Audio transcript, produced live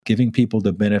Giving people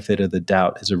the benefit of the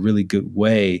doubt is a really good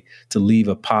way to leave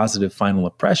a positive final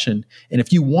impression. And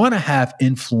if you want to have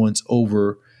influence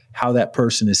over how that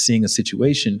person is seeing a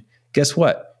situation, guess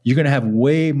what? You're going to have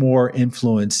way more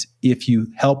influence if you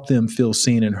help them feel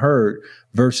seen and heard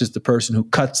versus the person who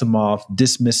cuts them off,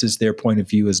 dismisses their point of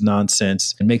view as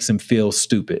nonsense, and makes them feel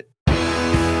stupid.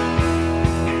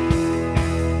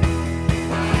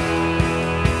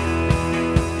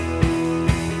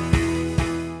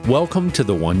 Welcome to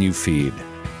The One You Feed.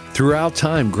 Throughout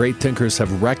time, great thinkers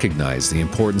have recognized the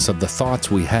importance of the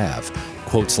thoughts we have.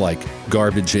 Quotes like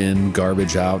garbage in,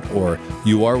 garbage out, or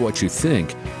you are what you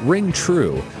think ring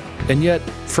true. And yet,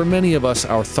 for many of us,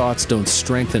 our thoughts don't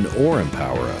strengthen or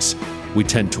empower us. We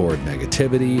tend toward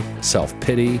negativity,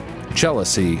 self-pity,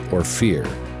 jealousy, or fear.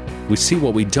 We see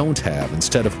what we don't have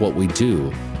instead of what we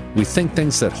do. We think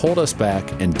things that hold us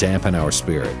back and dampen our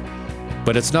spirit.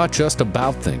 But it's not just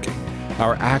about thinking.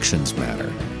 Our actions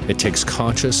matter. It takes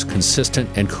conscious, consistent,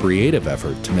 and creative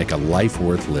effort to make a life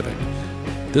worth living.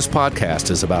 This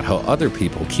podcast is about how other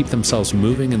people keep themselves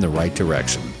moving in the right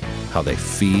direction, how they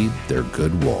feed their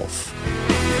good wolf.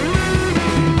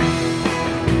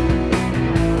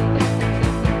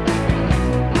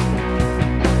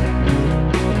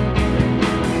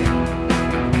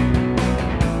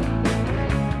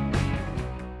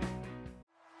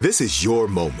 This is your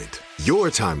moment, your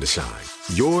time to shine,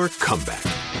 your comeback.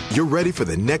 You're ready for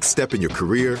the next step in your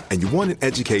career, and you want an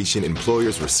education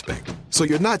employers respect. So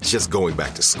you're not just going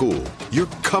back to school, you're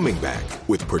coming back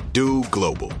with Purdue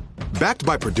Global. Backed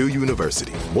by Purdue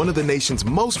University, one of the nation's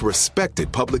most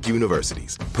respected public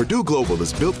universities, Purdue Global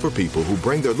is built for people who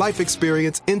bring their life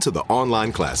experience into the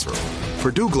online classroom.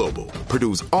 Purdue Global,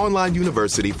 Purdue's online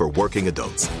university for working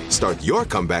adults. Start your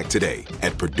comeback today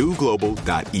at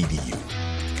purdueglobal.edu.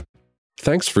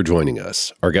 Thanks for joining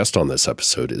us. Our guest on this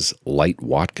episode is Light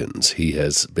Watkins. He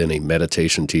has been a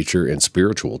meditation teacher and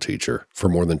spiritual teacher for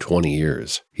more than 20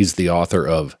 years. He's the author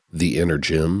of The Inner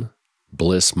Gym,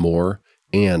 Bliss More,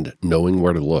 and Knowing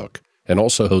Where to Look, and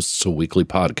also hosts a weekly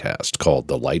podcast called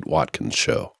The Light Watkins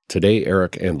Show. Today,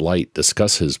 Eric and Light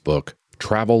discuss his book,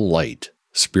 Travel Light,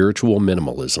 Spiritual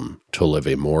Minimalism to Live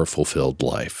a More Fulfilled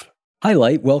Life. Hi,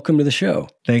 Light. Welcome to the show.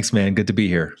 Thanks, man. Good to be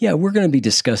here. Yeah, we're going to be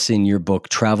discussing your book,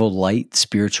 Travel Light,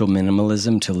 Spiritual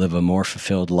Minimalism to Live a More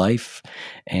Fulfilled Life,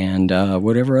 and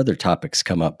whatever other topics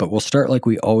come up. But we'll start like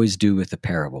we always do with the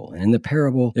parable. And in the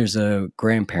parable, there's a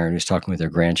grandparent who's talking with their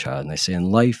grandchild, and they say,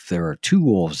 in life, there are two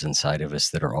wolves inside of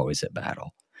us that are always at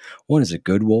battle. One is a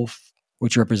good wolf,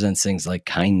 which represents things like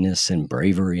kindness and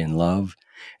bravery and love.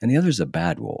 And the other is a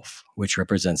bad wolf, which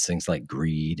represents things like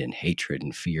greed and hatred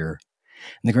and fear.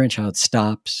 And the grandchild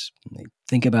stops, and they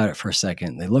think about it for a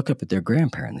second. They look up at their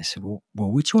grandparent and they say, well,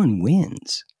 which one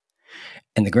wins?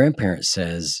 And the grandparent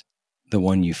says, the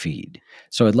one you feed.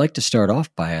 So I'd like to start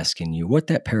off by asking you what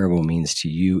that parable means to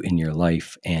you in your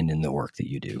life and in the work that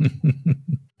you do.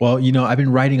 Well, I've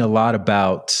been writing a lot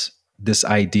about this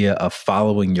idea of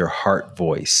following your heart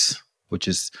voice, which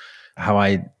is how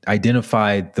I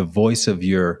identify the voice of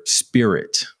your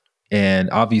spirit. And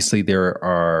obviously, there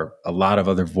are a lot of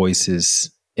other voices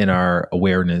in our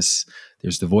awareness.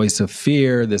 There's the voice of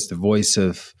fear. There's the voice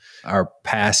of our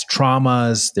past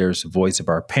traumas. There's the voice of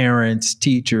our parents,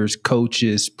 teachers,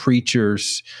 coaches,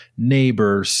 preachers,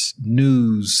 neighbors,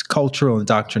 news, cultural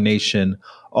indoctrination,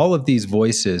 all of these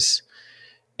voices.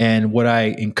 And what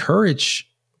I encourage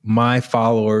my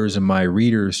followers and my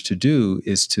readers to do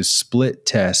is to split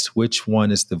test which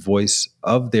one is the voice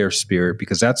of their spirit,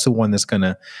 because that's the one that's going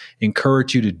to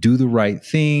encourage you to do the right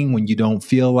thing when you don't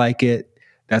feel like it.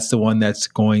 That's the one that's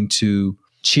going to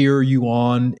cheer you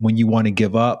on when you want to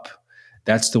give up.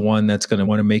 That's the one that's going to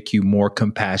want to make you more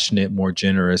compassionate, more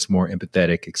generous, more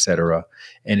empathetic, etc.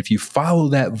 And if you follow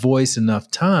that voice enough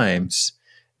times,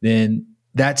 then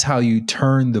that's how you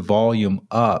turn the volume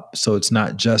up. So it's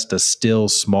not just a still,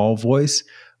 small voice,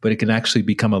 but it can actually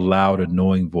become a loud,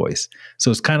 annoying voice.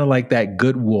 So it's kind of like that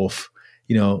good wolf,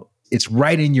 it's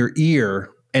right in your ear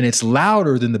and it's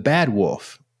louder than the bad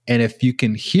wolf. And if you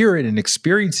can hear it and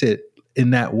experience it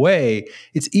in that way,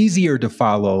 it's easier to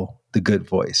follow the good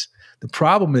voice. The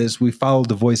problem is we follow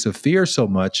the voice of fear so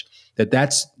much that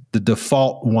that's the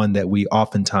default one that we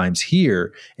oftentimes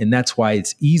hear. And that's why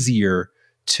it's easier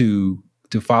to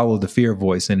follow the fear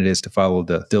voice than it is to follow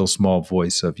the still small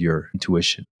voice of your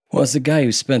intuition. Well, as a guy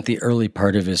who spent the early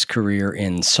part of his career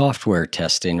in software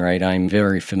testing, right, I'm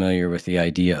very familiar with the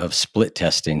idea of split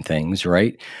testing things,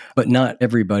 right? But not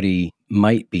everybody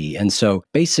might be. And so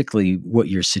basically what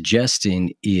you're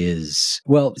suggesting is,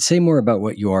 well, say more about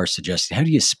what you are suggesting. How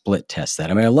do you split test that?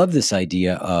 I mean, I love this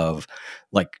idea of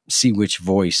like, see which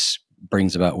voice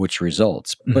brings about which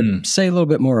results. But say a little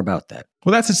bit more about that.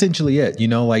 Well, that's essentially it.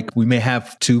 Like we may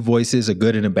have two voices, a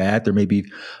good and a bad. There may be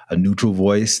a neutral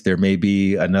voice. There may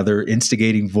be another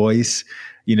instigating voice,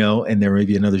 and there may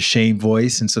be another shame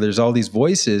voice. And so there's all these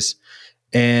voices.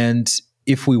 And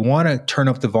if we want to turn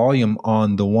up the volume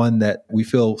on the one that we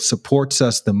feel supports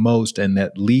us the most and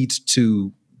that leads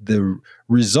to the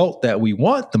result that we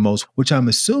want the most, which I'm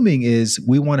assuming is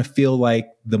we want to feel like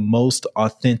the most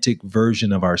authentic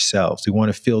version of ourselves. We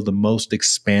want to feel the most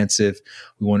expansive.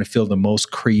 We want to feel the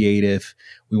most creative.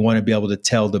 We want to be able to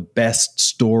tell the best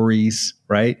stories,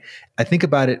 right? I think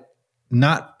about it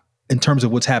not in terms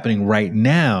of what's happening right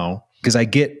now, because I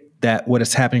get that what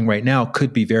is happening right now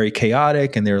could be very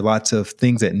chaotic and there are lots of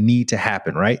things that need to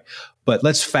happen, right? But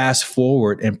let's fast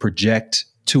forward and project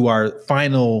to our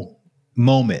final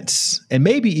moments and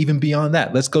maybe even beyond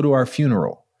that. Let's go to our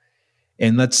funeral.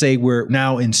 And let's say we're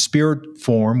now in spirit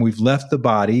form. We've left the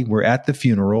body. We're at the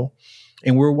funeral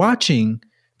and we're watching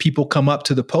people come up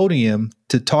to the podium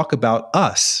to talk about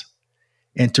us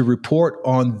and to report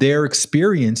on their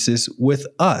experiences with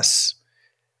us.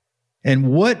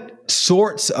 And what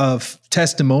sorts of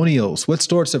testimonials, what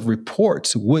sorts of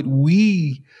reports would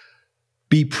we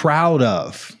be proud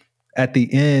of at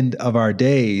the end of our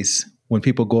days when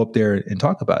people go up there and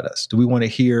talk about us? Do we want to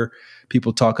hear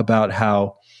people talk about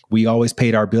how we always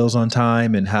paid our bills on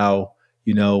time and how,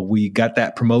 we got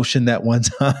that promotion that one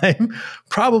time?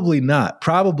 Probably not.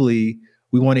 Probably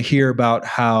we want to hear about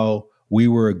how we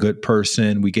were a good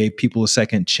person. We gave people a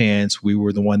second chance. We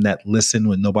were the one that listened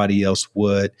when nobody else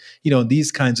would.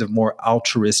 These kinds of more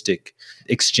altruistic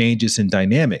exchanges and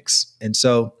dynamics. And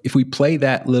so if we play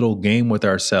that little game with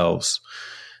ourselves,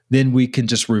 then we can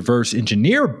just reverse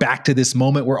engineer back to this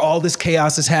moment where all this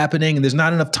chaos is happening and there's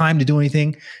not enough time to do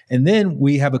anything. And then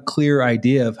we have a clear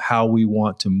idea of how we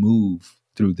want to move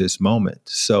through this moment.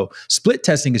 So split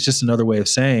testing is just another way of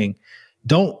saying,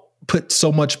 don't put so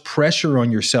much pressure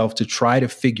on yourself to try to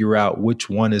figure out which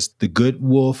one is the good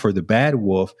wolf or the bad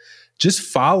wolf. Just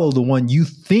follow the one you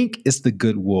think is the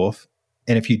good wolf.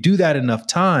 And if you do that enough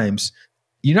times,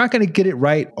 you're not going to get it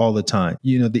right all the time.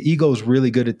 The ego is really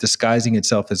good at disguising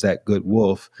itself as that good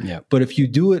wolf. Yeah. But if you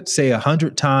do it, say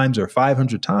 100 times or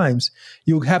 500 times,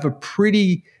 you'll have a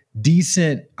pretty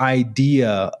decent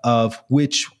idea of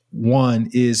which one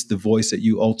is the voice that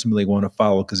you ultimately want to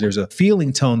follow, because there's a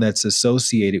feeling tone that's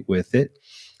associated with it.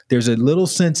 There's a little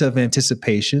sense of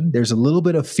anticipation. There's a little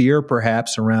bit of fear,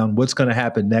 perhaps, around what's going to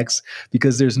happen next,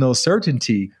 because there's no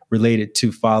certainty related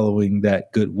to following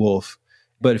that good wolf.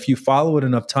 But if you follow it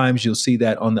enough times, you'll see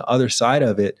that on the other side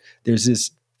of it, there's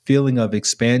this feeling of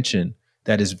expansion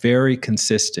that is very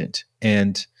consistent.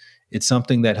 And it's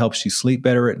something that helps you sleep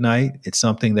better at night. It's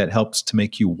something that helps to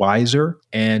make you wiser.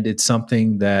 And it's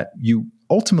something that you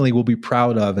ultimately will be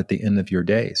proud of at the end of your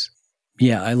days.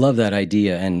 Yeah, I love that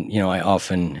idea. And, I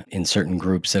often, in certain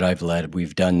groups that I've led,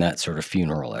 we've done that sort of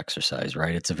funeral exercise,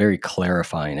 right? It's a very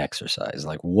clarifying exercise.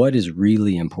 Like, what is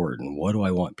really important? What do I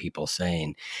want people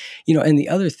saying? And the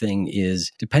other thing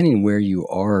is, depending where you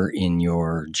are in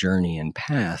your journey and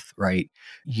path, right,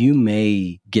 you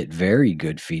may get very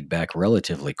good feedback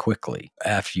relatively quickly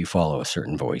after you follow a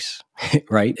certain voice,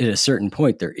 right? At a certain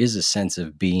point, there is a sense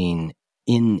of being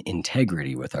in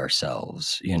integrity with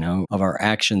ourselves, of our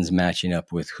actions matching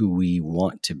up with who we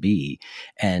want to be.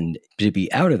 And to be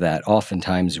out of that,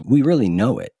 oftentimes we really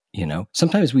know it.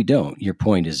 Sometimes we don't. Your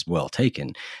point is well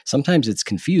taken. Sometimes it's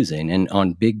confusing and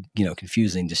on big,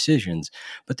 confusing decisions,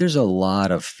 but there's a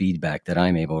lot of feedback that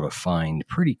I'm able to find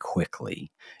pretty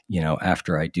quickly,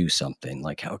 after I do something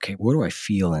like, okay, what do I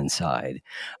feel inside?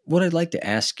 What I'd like to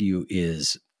ask you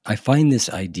is, I find this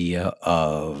idea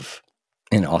of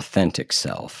an authentic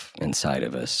self inside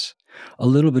of us a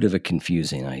little bit of a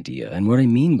confusing idea. And what I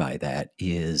mean by that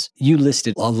is, you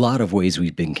listed a lot of ways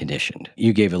we've been conditioned.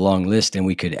 You gave a long list and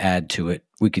we could add to it.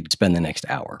 We could spend the next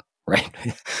hour, right?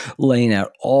 Laying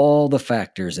out all the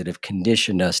factors that have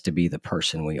conditioned us to be the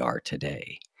person we are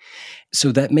today.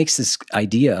 So that makes this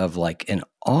idea of like an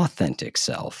authentic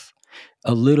self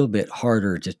a little bit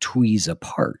harder to tweeze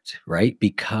apart, right?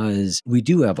 Because we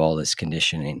do have all this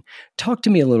conditioning. Talk to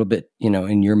me a little bit,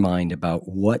 in your mind about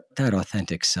what that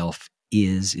authentic self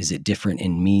is. Is it different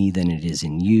in me than it is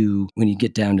in you when you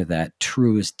get down to that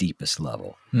truest, deepest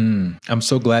level? I'm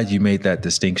so glad you made that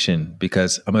distinction,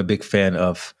 because I'm a big fan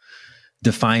of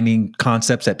defining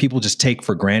concepts that people just take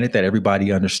for granted that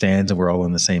everybody understands and we're all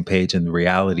on the same page. And the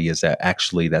reality is that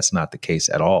actually that's not the case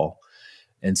at all.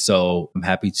 And so I'm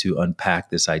happy to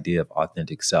unpack this idea of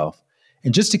authentic self.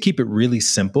 And just to keep it really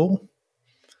simple,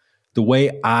 the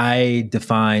way I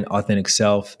define authentic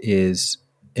self is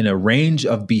in a range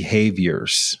of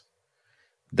behaviors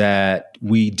that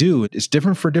we do. It's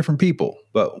different for different people,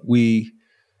 but we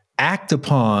act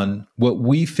upon what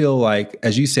we feel like,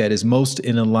 as you said, is most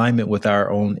in alignment with our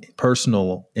own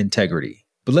personal integrity.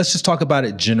 But let's just talk about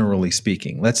it generally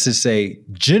speaking. Let's just say,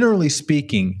 generally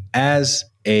speaking, as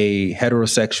a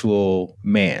heterosexual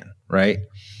man, right?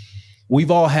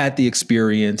 We've all had the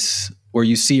experience where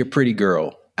you see a pretty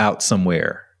girl out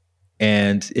somewhere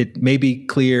and it may be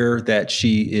clear that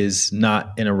she is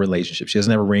not in a relationship. She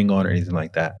doesn't have a ring on or anything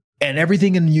like that. And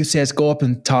everything in you says, go up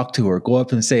and talk to her, go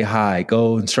up and say hi,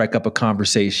 go and strike up a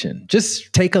conversation.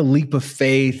 Just take a leap of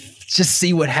faith, just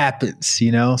see what happens,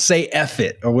 say F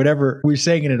it or whatever we're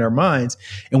saying it in our minds.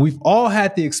 And we've all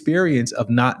had the experience of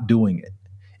not doing it.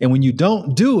 And when you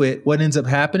don't do it, what ends up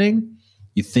happening?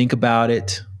 You think about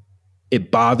it,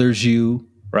 it bothers you,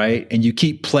 right? And you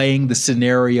keep playing the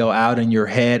scenario out in your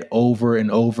head over and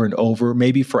over and over,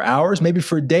 maybe for hours, maybe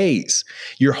for days.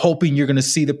 You're hoping you're going to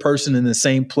see the person in the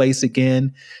same place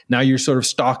again. Now you're sort of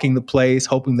stalking the place,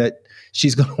 hoping that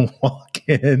she's going to walk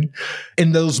in.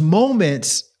 In those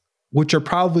moments, which are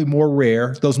probably more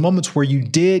rare, those moments where you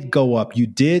did go up, you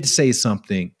did say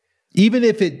something, even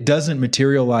if it doesn't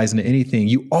materialize into anything,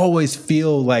 you always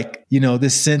feel like,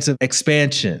 this sense of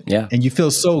expansion. Yeah. And you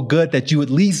feel so good that you at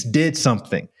least did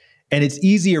something. And it's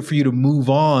easier for you to move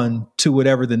on to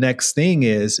whatever the next thing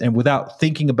is, and without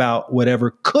thinking about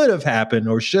whatever could have happened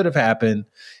or should have happened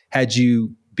had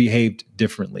you behaved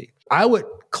differently. I would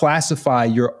classify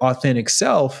your authentic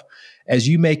self as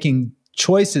you making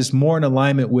choices more in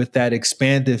alignment with that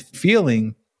expanded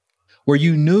feeling where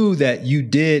you knew that you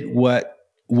did what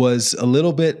was a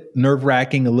little bit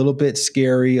nerve-wracking, a little bit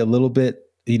scary, a little bit,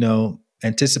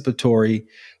 anticipatory,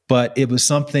 but it was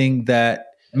something that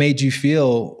made you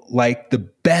feel like the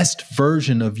best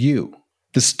version of you,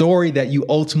 the story that you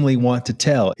ultimately want to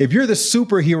tell. If you're the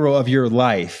superhero of your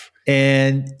life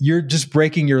and you're just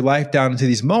breaking your life down into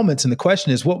these moments, and the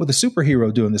question is, what would the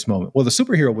superhero do in this moment? Well, the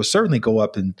superhero would certainly go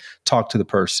up and talk to the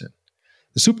person.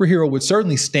 The superhero would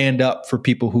certainly stand up for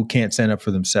people who can't stand up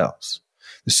for themselves.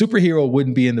 The superhero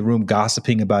wouldn't be in the room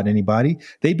gossiping about anybody.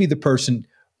 They'd be the person,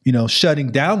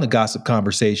 shutting down the gossip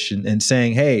conversation and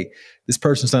saying, hey, this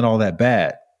person's not all that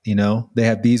bad. They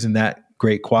have these and that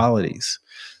great qualities.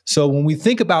 So when we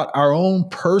think about our own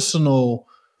personal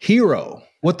hero,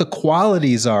 what the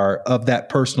qualities are of that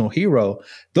personal hero,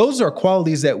 those are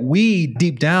qualities that we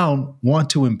deep down want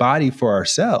to embody for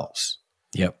ourselves.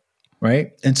 Yep.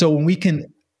 Right. And so when we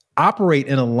can operate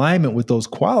in alignment with those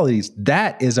qualities,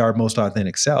 that is our most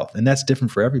authentic self. And that's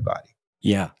different for everybody.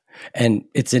 Yeah. And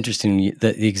it's interesting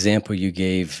that the example you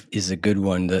gave is a good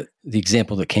one. The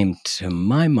example that came to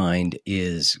my mind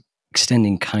is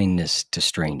extending kindness to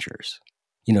strangers.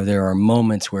 There are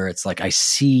moments where it's like I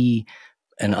see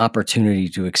an opportunity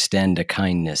to extend a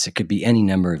kindness. It could be any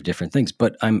number of different things,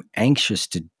 but I'm anxious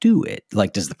to do it.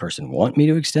 Like, does the person want me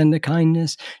to extend a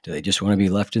kindness? Do they just want to be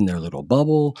left in their little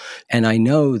bubble? And I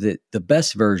know that the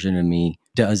best version of me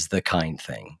does the kind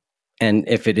thing. And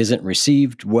if it isn't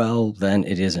received well, then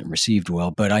it isn't received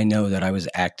well. But I know that I was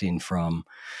acting from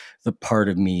the part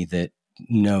of me that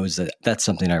knows that that's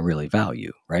something I really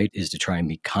value, right? Is to try and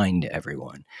be kind to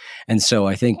everyone. And so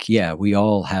I think, we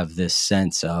all have this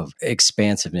sense of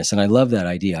expansiveness. And I love that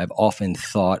idea. I've often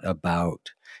thought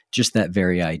about just that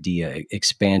very idea,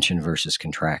 expansion versus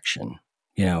contraction,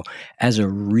 as a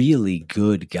really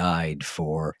good guide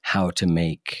for how to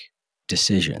make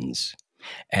decisions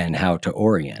and how to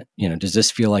orient. Does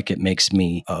this feel like it makes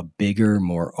me a bigger,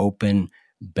 more open,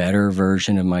 better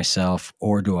version of myself,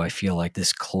 or do I feel like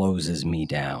this closes me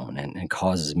down and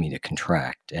causes me to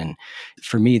contract? And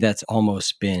for me, that's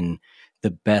almost been the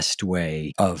best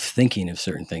way of thinking of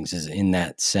certain things, is in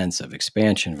that sense of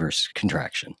expansion versus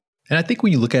contraction. And I think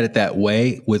when you look at it that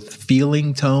way, with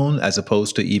feeling tone, as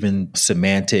opposed to even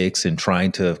semantics and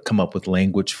trying to come up with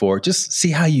language for it, just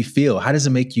see how you feel. How does it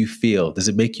make you feel? Does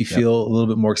it make you feel a little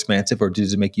bit more expansive, or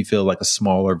does it make you feel like a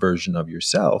smaller version of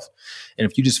yourself? And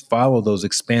if you just follow those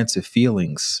expansive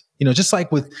feelings, just like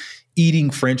with eating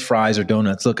French fries or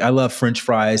donuts. Look, I love French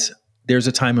fries. There's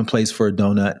a time and place for a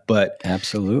donut, but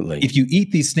absolutely, if you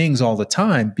eat these things all the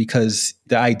time, because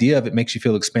the idea of it makes you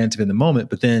feel expansive in the moment,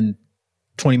 but then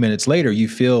 20 minutes later, you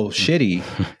feel shitty.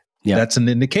 That's an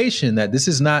indication that this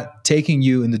is not taking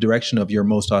you in the direction of your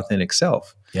most authentic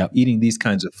self. Eating these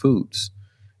kinds of foods,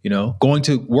 going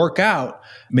to work out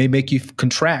may make you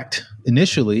contract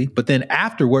initially, but then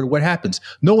afterward, what happens?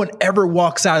 No one ever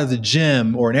walks out of the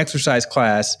gym or an exercise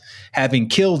class having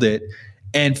killed it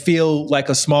and feel like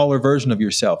a smaller version of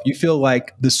yourself. You feel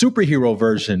like the superhero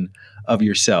version of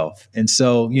yourself. And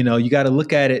so, you got to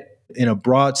look at it in a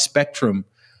broad spectrum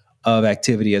of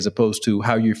activity as opposed to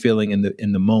how you're feeling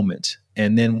in the moment.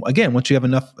 And then again, once you have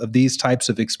enough of these types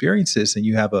of experiences and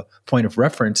you have a point of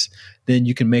reference, then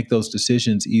you can make those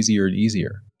decisions easier and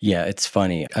easier. Yeah, it's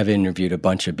funny. I've interviewed a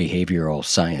bunch of behavioral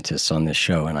scientists on this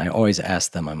show, and I always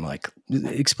ask them, I'm like,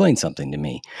 explain something to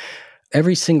me.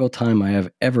 Every single time I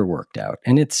have ever worked out,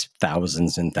 and it's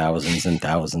thousands and thousands and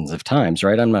thousands of times,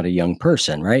 right? I'm not a young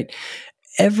person, right?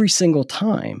 Every single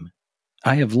time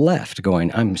I have left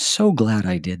going, I'm so glad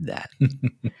I did that.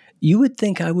 You would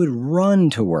think I would run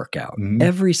to work out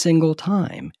every single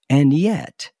time, and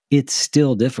yet it's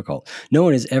still difficult. No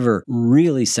one has ever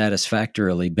really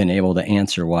satisfactorily been able to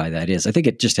answer why that is. I think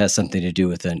it just has something to do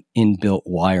with an inbuilt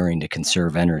wiring to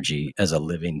conserve energy as a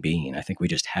living being. I think we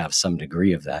just have some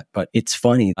degree of that. But it's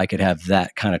funny, I could have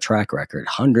that kind of track record,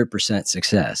 100%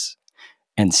 success,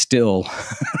 and still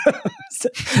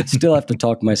have to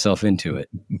talk myself into it.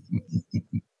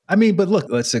 I mean, but look,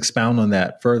 let's expound on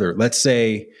that further. Let's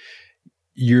say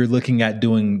you're looking at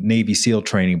doing Navy SEAL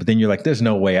training, but then you're like, there's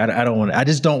no way. I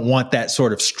just don't want that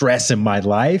sort of stress in my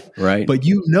life. Right. But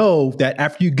you know that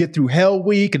after you get through Hell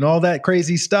Week and all that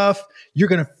crazy stuff, you're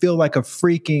going to feel like a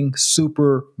freaking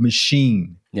super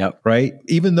machine. Yep. Right.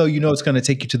 Even though you know it's going to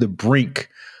take you to the brink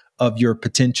of your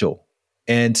potential.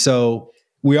 And so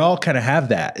we all kind of have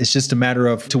that. It's just a matter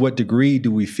of to what degree do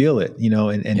we feel it,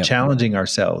 and challenging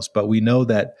ourselves. But we know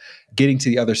that getting to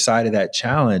the other side of that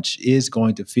challenge is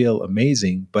going to feel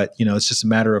amazing. But, it's just a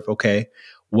matter of, okay,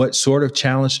 what sort of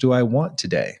challenge do I want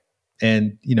today?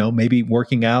 And, maybe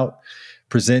working out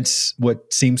presents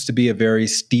what seems to be a very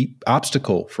steep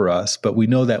obstacle for us. But we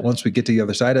know that once we get to the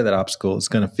other side of that obstacle, it's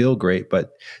going to feel great.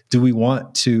 But do we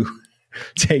want to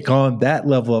take on that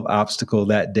level of obstacle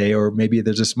that day? Or maybe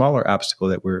there's a smaller obstacle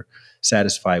that we're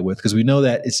satisfied with, because we know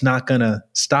that it's not going to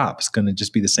stop. It's going to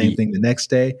just be the same thing the next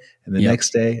day and the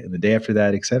next day and the day after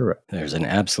that, et cetera. There's an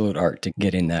absolute art to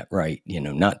getting that right.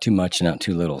 Not too much, not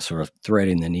too little, sort of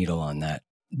threading the needle on that.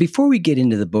 Before we get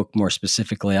into the book more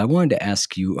specifically, I wanted to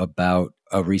ask you about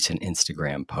a recent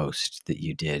Instagram post that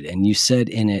you did. And you said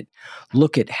in it,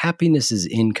 look at happiness as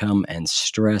income and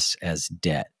stress as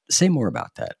debt. Say more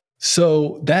about that.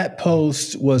 So that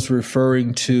post was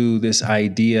referring to this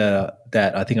idea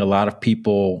that I think a lot of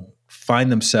people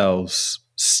find themselves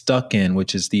stuck in,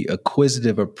 which is the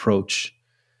acquisitive approach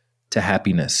to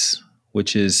happiness,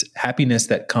 which is happiness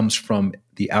that comes from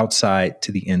the outside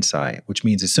to the inside, which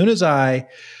means as soon as I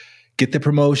get the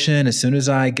promotion, as soon as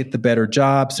I get the better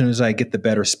job, as soon as I get the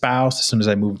better spouse, as soon as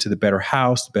I move to the better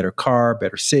house, the better car,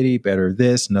 better city, better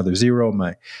this, another zero in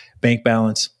my bank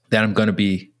balance, that I'm going to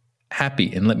be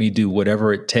happy, and let me do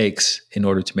whatever it takes in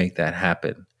order to make that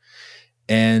happen.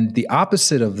 And the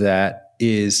opposite of that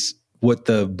is what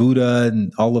the Buddha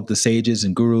and all of the sages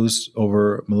and gurus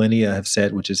over millennia have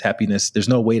said, which is happiness. There's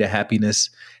no way to happiness.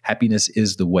 Happiness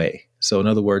is the way. So in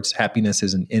other words, happiness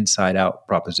is an inside out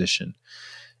proposition.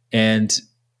 And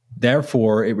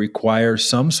therefore it requires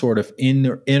some sort of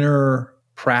inner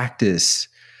practice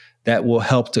that will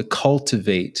help to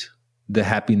cultivate the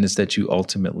happiness that you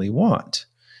ultimately want.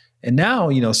 And now,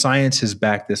 science has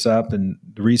backed this up, and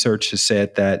the research has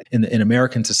said that in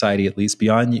American society, at least,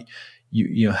 beyond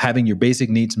you having your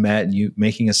basic needs met and you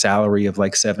making a salary of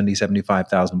like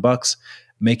 $75,000,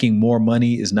 making more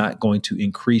money is not going to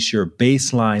increase your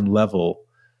baseline level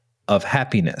of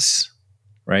happiness,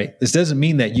 right? This doesn't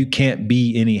mean that you can't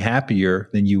be any happier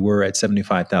than you were at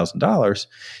 $75,000.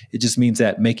 It just means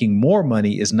that making more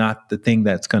money is not the thing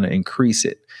that's going to increase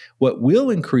it. What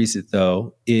will increase it,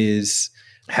 though, is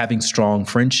having strong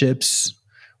friendships.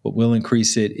 What will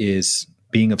increase it is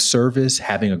being of service,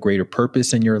 having a greater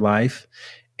purpose in your life.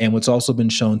 And what's also been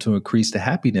shown to increase the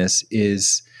happiness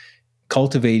is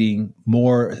cultivating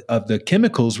more of the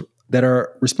chemicals that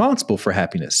are responsible for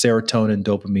happiness: serotonin,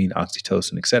 dopamine,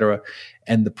 oxytocin, et cetera.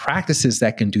 And the practices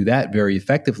that can do that very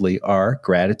effectively are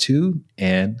gratitude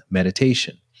and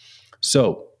meditation.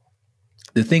 So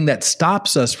the thing that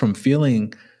stops us from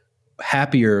feeling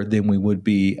happier than we would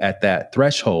be at that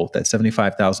threshold, that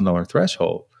 $75,000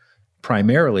 threshold,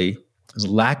 primarily is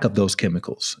lack of those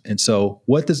chemicals. And so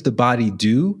what does the body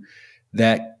do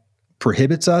that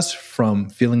prohibits us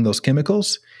from feeling those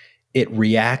chemicals? It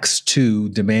reacts to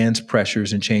demands,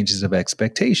 pressures, and changes of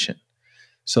expectation.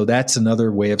 So that's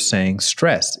another way of saying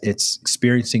stress. It's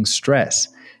experiencing stress.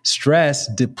 Stress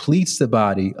depletes the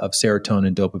body of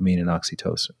serotonin, dopamine, and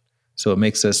oxytocin. So it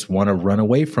makes us want to run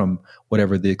away from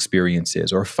whatever the experience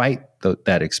is or fight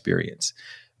that experience.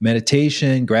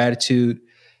 Meditation, gratitude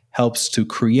helps to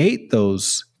create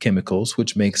those chemicals,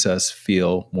 which makes us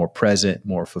feel more present,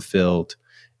 more fulfilled,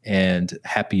 and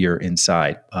happier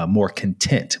inside, more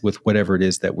content with whatever it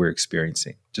is that we're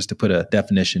experiencing. Just to put a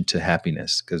definition to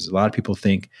happiness, because a lot of people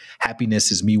think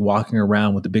happiness is me walking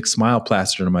around with a big smile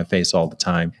plastered on my face all the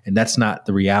time. And that's not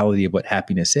the reality of what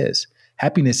happiness is.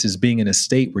 Happiness is being in a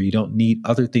state where you don't need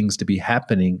other things to be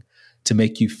happening to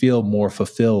make you feel more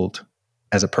fulfilled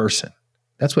as a person.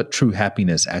 That's what true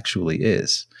happiness actually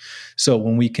is. So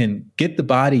when we can get the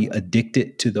body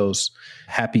addicted to those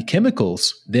happy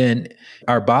chemicals, then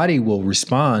our body will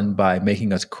respond by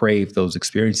making us crave those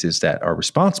experiences that are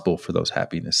responsible for those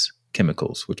happiness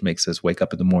chemicals, which makes us wake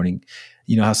up in the morning.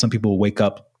 You know how some people wake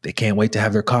up, they can't wait to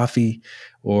have their coffee,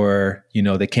 or,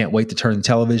 they can't wait to turn the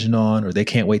television on, or they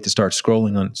can't wait to start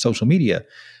scrolling on social media.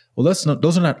 Well,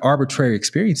 those are not arbitrary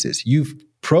experiences. You've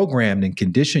programmed and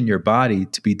conditioned your body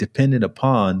to be dependent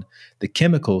upon the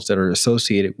chemicals that are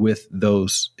associated with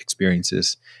those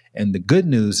experiences. And the good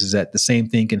news is that the same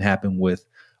thing can happen with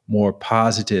more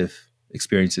positive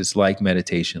experiences like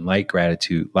meditation, like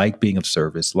gratitude, like being of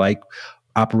service, like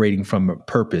operating from a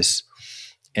purpose.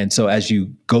 And so as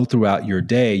you go throughout your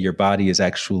day, your body is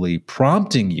actually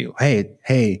prompting you,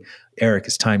 hey, Eric,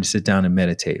 it's time to sit down and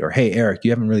meditate. Or, hey, Eric,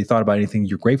 you haven't really thought about anything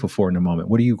you're grateful for in a moment.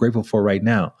 What are you grateful for right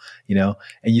now? And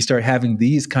you start having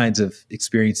these kinds of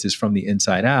experiences from the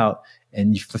inside out,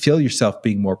 and you feel yourself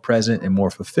being more present and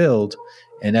more fulfilled.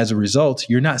 And as a result,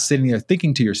 you're not sitting there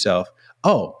thinking to yourself,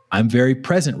 oh, I'm very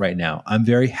present right now. I'm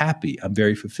very happy. I'm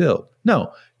very fulfilled.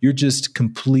 No, you're just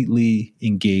completely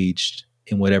engaged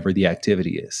in whatever the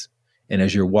activity is. And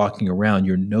as you're walking around,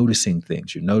 you're noticing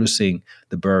things. You're noticing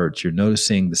the birds. You're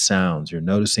noticing the sounds. You're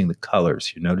noticing the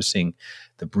colors. You're noticing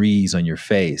the breeze on your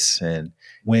face. And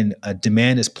when a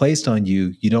demand is placed on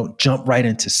you, you don't jump right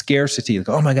into scarcity. Like,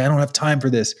 oh my God, I don't have time for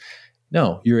this.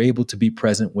 No, you're able to be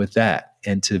present with that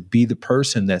and to be the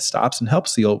person that stops and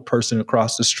helps the old person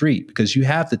across the street because you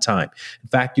have the time. In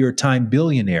fact, you're a time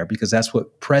billionaire because that's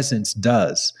what presence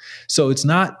does. So it's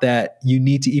not that you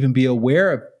need to even be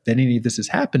aware of that any of this is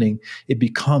happening. It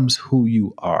becomes who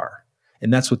you are.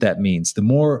 And that's what that means. The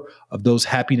more of those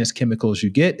happiness chemicals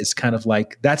you get, it's kind of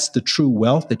like that's the true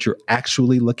wealth that you're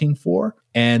actually looking for.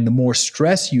 And the more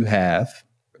stress you have,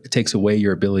 it takes away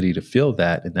your ability to feel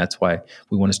that. And that's why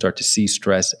we want to start to see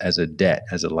stress as a debt,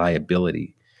 as a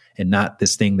liability, and not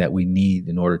this thing that we need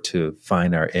in order to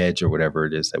find our edge or whatever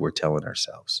it is that we're telling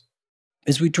ourselves.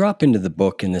 As we drop into the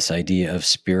book and this idea of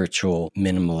spiritual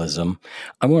minimalism,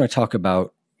 I want to talk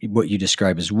about what you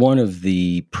describe as one of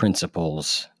the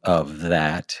principles of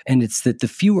that. And it's that the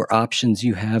fewer options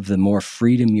you have, the more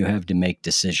freedom you have to make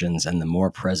decisions and the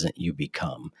more present you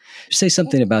become. Say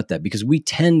something about that, because we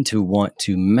tend to want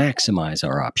to maximize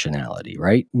our optionality,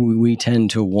 right? We tend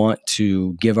to want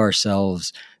to give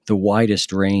ourselves the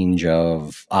widest range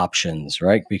of options,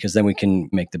 right? Because then we can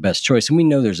make the best choice. And we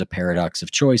know there's a paradox of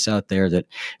choice out there that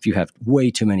if you have way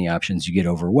too many options, you get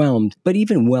overwhelmed. But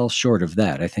even well short of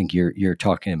that, I think you're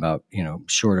talking about,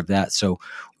 short of that. So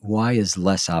why is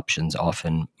less options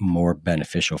often more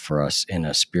beneficial for us in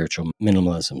a spiritual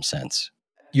minimalism sense?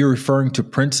 You're referring to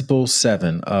Principle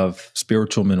 7 of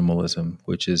spiritual minimalism,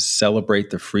 which is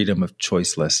celebrate the freedom of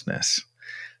choicelessness.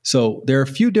 So there are a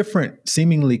few different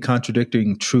seemingly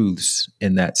contradicting truths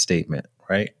in that statement,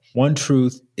 right? One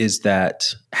truth is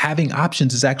that having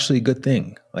options is actually a good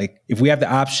thing. Like if we have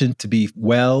the option to be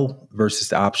well versus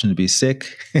the option to be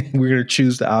sick, we're going to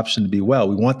choose the option to be well.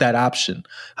 We want that option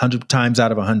 100 times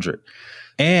out of 100.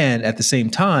 And at the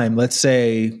same time, let's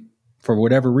say for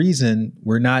whatever reason,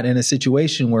 we're not in a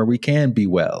situation where we can be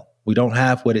well. We don't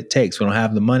have what it takes. We don't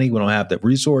have the money. We don't have the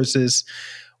resources.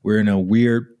 We're in a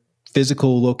weird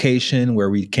physical location where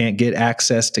we can't get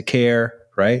access to care,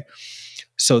 right?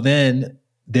 So then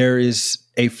there is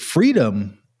a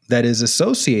freedom that is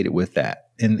associated with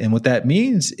that. And what that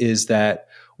means is that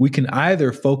we can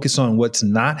either focus on what's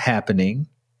not happening,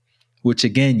 which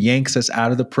again yanks us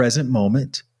out of the present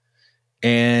moment,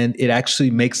 and it actually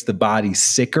makes the body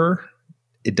sicker.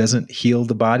 It doesn't heal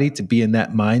the body to be in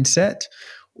that mindset.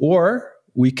 Or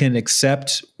we can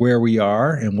accept where we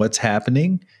are and what's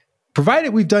happening,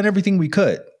 provided we've done everything we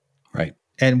could. Right.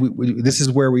 And this is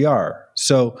where we are.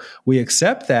 So we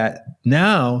accept that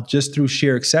now, just through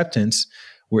sheer acceptance,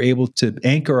 we're able to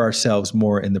anchor ourselves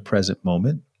more in the present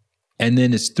moment. And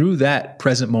then it's through that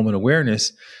present moment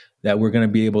awareness that we're going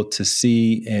to be able to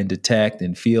see and detect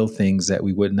and feel things that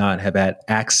we would not have had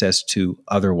access to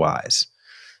otherwise.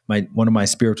 One of my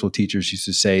spiritual teachers used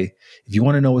to say, if you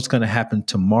want to know what's going to happen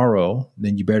tomorrow,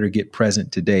 then you better get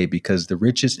present today, because the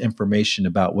richest information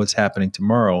about what's happening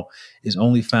tomorrow is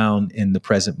only found in the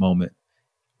present moment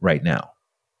right now.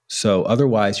 So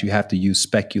otherwise, you have to use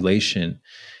speculation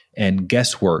and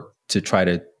guesswork to try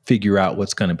to figure out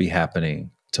what's going to be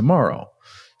happening tomorrow.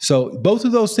 So both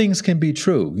of those things can be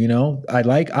true. I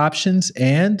like options,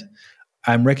 and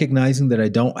I'm recognizing that I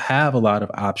don't have a lot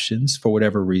of options for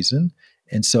whatever reason.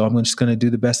 And so I'm just going to do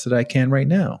the best that I can right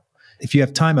now. If you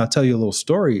have time, I'll tell you a little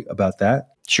story about that.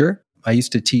 Sure. I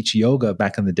used to teach yoga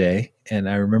back in the day. And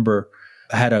I remember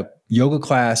I had a yoga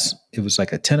class. It was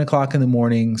like at 10 o'clock in the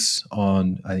mornings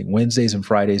on, I think, Wednesdays and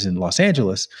Fridays in Los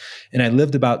Angeles. And I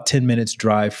lived about 10 minutes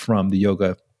drive from the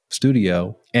yoga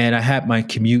studio. And I had my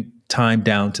commute time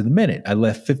down to the minute. I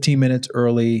left 15 minutes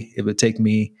early. It would take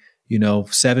me,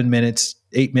 7 minutes,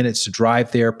 8 minutes to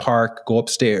drive there, park, go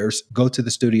upstairs, go to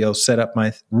the studio, set up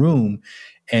my room.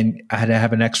 And I had to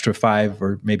have an extra 5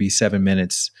 or maybe 7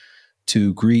 minutes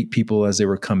to greet people as they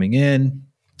were coming in.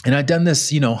 And I'd done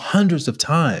this, hundreds of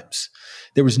times.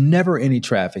 There was never any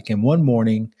traffic. And one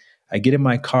morning I get in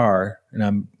my car and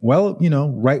I'm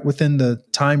right within the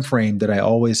time frame that I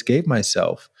always gave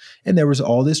myself. And there was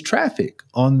all this traffic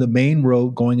on the main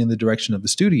road going in the direction of the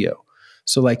studio.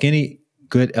 So like any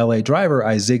good LA driver,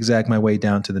 I zigzag my way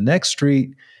down to the next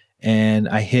street and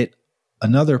I hit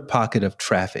another pocket of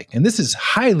traffic. And this is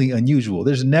highly unusual.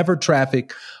 There's never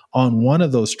traffic on one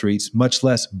of those streets, much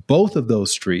less both of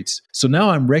those streets. So now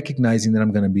I'm recognizing that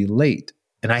I'm going to be late.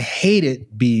 And I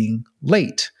hated being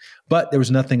late, but there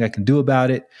was nothing I can do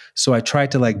about it. So I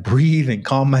tried to breathe and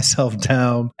calm myself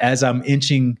down as I'm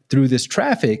inching through this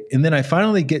traffic. And then I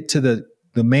finally get to the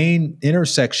main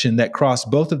intersection that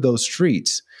crossed both of those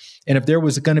streets. And if there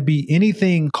was going to be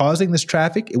anything causing this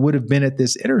traffic, it would have been at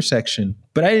this intersection.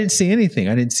 But I didn't see anything.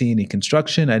 I didn't see any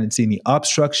construction. I didn't see any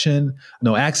obstruction,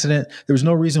 no accident. There was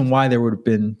no reason why there would have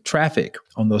been traffic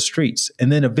on those streets.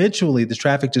 And then eventually the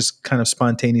traffic just kind of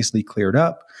spontaneously cleared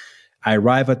up. I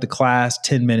arrive at the class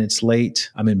 10 minutes late.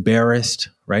 I'm embarrassed,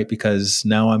 right? Because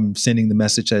now I'm sending the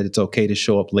message that it's okay to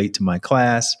show up late to my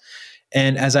class.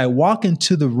 And as I walk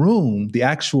into the room, the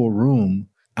actual room,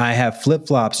 I have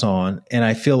flip-flops on and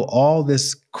I feel all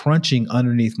this crunching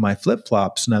underneath my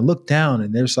flip-flops. And I look down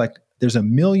and there's a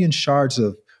million shards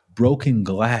of broken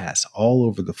glass all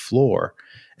over the floor.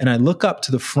 And I look up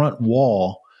to the front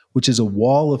wall, which is a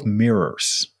wall of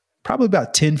mirrors, probably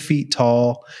about 10 feet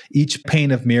tall. Each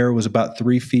pane of mirror was about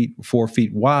 3 feet, 4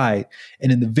 feet wide.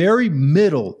 And in the very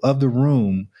middle of the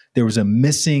room, there was a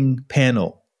missing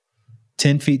panel,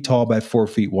 10 feet tall by 4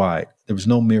 feet wide. There was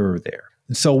no mirror there.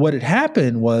 And so what had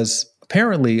happened was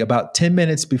apparently about 10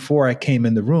 minutes before I came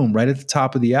in the room, right at the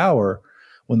top of the hour,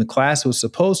 when the class was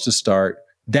supposed to start,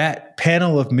 that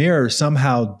panel of mirrors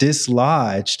somehow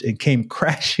dislodged and came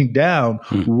crashing down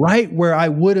right where I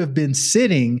would have been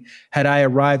sitting had I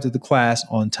arrived at the class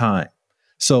on time.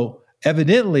 So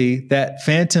evidently that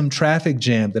phantom traffic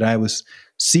jam that I was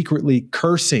secretly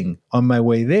cursing on my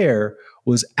way there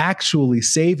was actually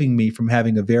saving me from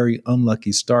having a very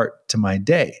unlucky start to my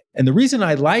day. And the reason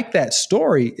I like that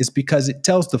story is because it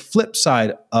tells the flip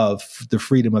side of the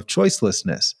freedom of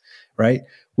choicelessness, right?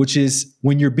 Which is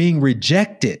when you're being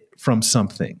rejected from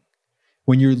something,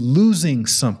 when you're losing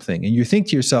something and you think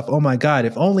to yourself, oh my God,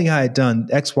 if only I had done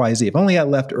X, Y, Z, if only I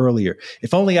left earlier,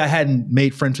 if only I hadn't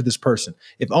made friends with this person,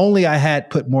 if only I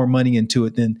had put more money into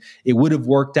it, then it would have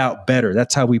worked out better.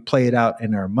 That's how we play it out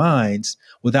in our minds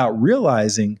without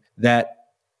realizing that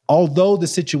although the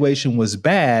situation was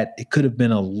bad, it could have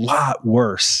been a lot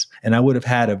worse. And I would have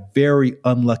had a very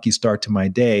unlucky start to my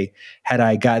day had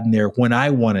I gotten there when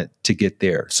I wanted to get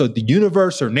there. So the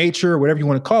universe or nature, whatever you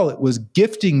want to call it, was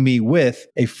gifting me with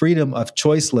a freedom of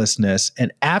choicelessness.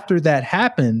 And after that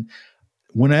happened,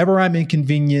 whenever I'm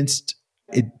inconvenienced,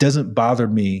 it doesn't bother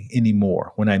me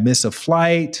anymore. When I miss a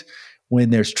flight, when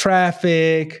there's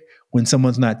traffic, when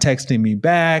someone's not texting me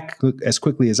back as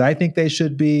quickly as I think they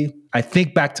should be, I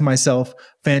think back to myself,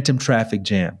 phantom traffic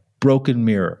jam, broken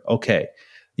mirror. Okay,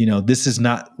 this is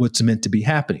not what's meant to be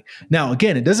happening. Now,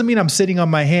 again, it doesn't mean I'm sitting on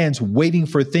my hands waiting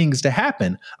for things to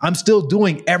happen. I'm still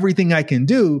doing everything I can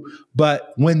do.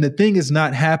 But when the thing is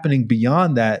not happening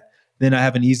beyond that, then I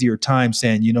have an easier time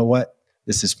saying, you know what,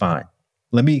 this is fine.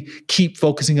 Let me keep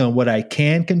focusing on what I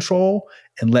can control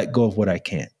and let go of what I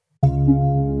can't.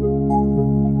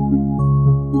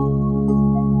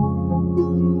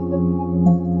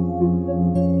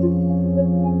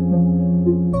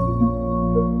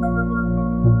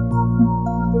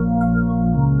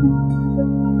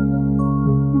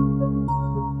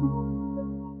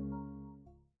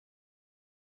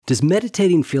 Does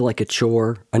meditating feel like a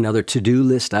chore, another to-do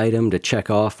list item to check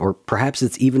off, or perhaps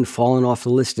it's even fallen off the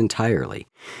list entirely?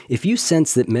 If you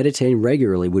sense that meditating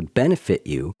regularly would benefit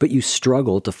you, but you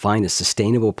struggle to find a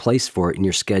sustainable place for it in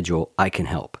your schedule, I can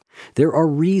help. There are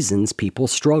reasons people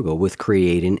struggle with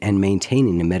creating and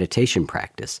maintaining a meditation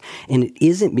practice, and it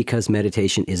isn't because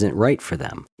meditation isn't right for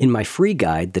them. In my free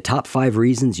guide, The Top 5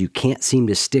 Reasons You Can't Seem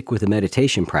to Stick with a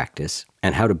Meditation Practice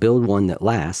and How to Build One That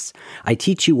Lasts, I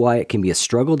teach you why it can be a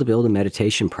struggle to build a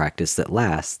meditation practice that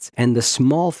lasts and the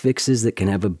small fixes that can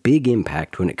have a big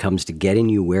impact when it comes to getting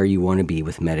you where you want to be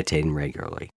with meditating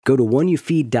regularly. Go to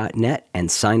oneyoufeed.net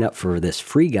and sign up for this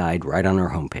free guide right on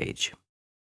our homepage.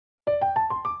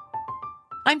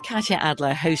 I'm Katya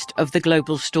Adler, host of The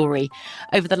Global Story.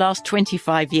 Over the last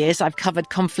 25 years, I've covered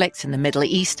conflicts in the Middle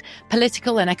East,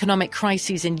 political and economic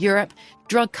crises in Europe,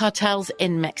 drug cartels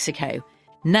in Mexico.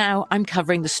 Now I'm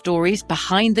covering the stories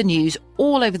behind the news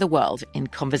all over the world in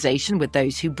conversation with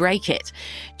those who break it.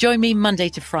 Join me Monday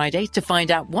to Friday to find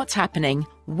out what's happening,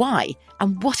 why,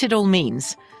 and what it all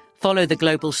means. Follow The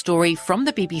Global Story from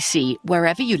the BBC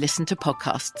wherever you listen to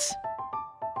podcasts.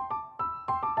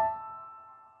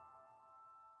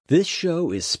 This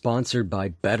show is sponsored by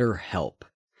BetterHelp.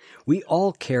 We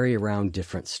all carry around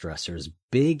different stressors,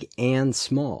 big and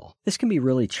small. This can be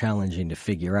really challenging to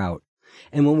figure out.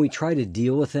 And when we try to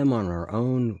deal with them on our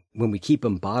own, when we keep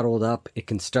them bottled up, it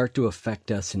can start to affect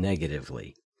us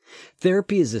negatively.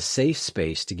 Therapy is a safe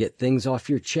space to get things off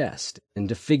your chest and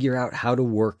to figure out how to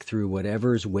work through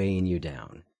whatever's weighing you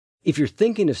down. If you're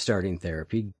thinking of starting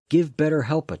therapy, give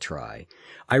BetterHelp a try.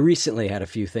 I recently had a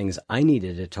few things I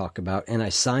needed to talk about, and I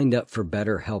signed up for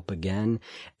BetterHelp again,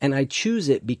 and I choose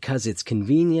it because it's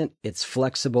convenient, it's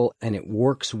flexible, and it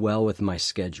works well with my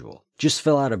schedule. Just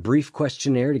fill out a brief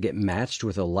questionnaire to get matched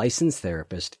with a licensed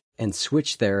therapist and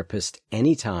switch therapist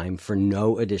anytime for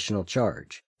no additional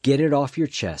charge. Get it off your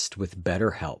chest with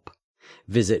BetterHelp.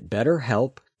 Visit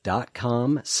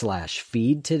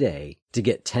BetterHelp.com/feed today to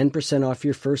get 10% off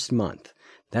your first month.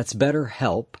 That's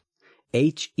BetterHelp,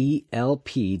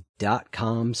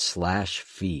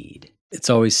 HELP.com/feed. It's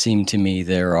always seemed to me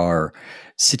there are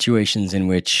situations in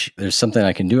which there's something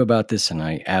I can do about this and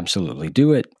I absolutely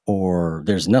do it, or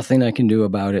there's nothing I can do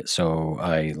about it, so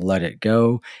I let it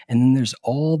go. And then there's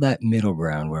all that middle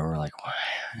ground where we're like, well,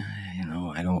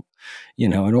 I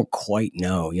don't quite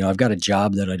know. I've got a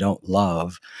job that I don't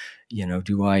love.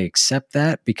 Do I accept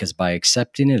that? Because by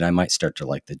accepting it, I might start to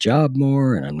like the job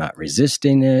more and I'm not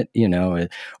resisting it.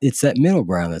 It's that middle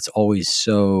ground that's always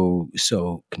so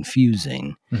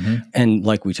confusing. Mm-hmm. And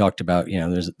like we talked about,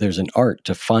 there's an art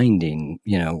to finding,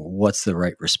 what's the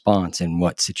right response in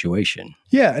what situation.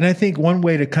 Yeah. And I think one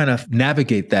way to kind of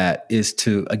navigate that is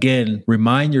to, again,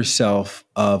 remind yourself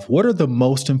of what are the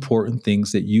most important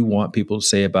things that you want people to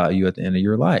say about you at the end of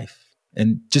your life.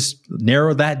 And just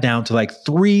narrow that down to like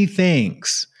 3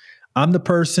 things. I'm the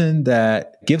person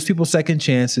that gives people second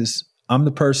chances. I'm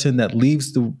the person that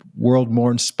leaves the world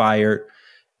more inspired.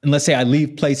 And let's say I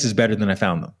leave places better than I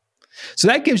found them. So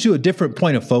that gives you a different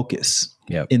point of focus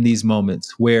in these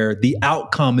moments where the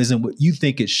outcome isn't what you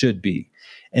think it should be.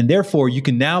 And therefore, you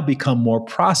can now become more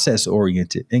process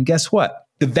oriented. And guess what?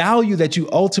 The value that you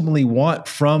ultimately want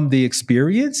from the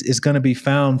experience is going to be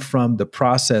found from the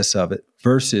process of it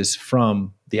versus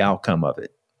from the outcome of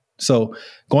it. So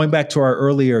going back to our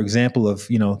earlier example of,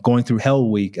 going through Hell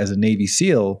Week as a Navy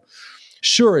SEAL,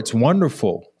 sure, it's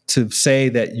wonderful to say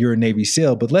that you're a Navy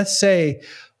SEAL, but let's say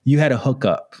you had a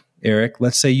hookup, Eric.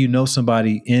 Let's say you know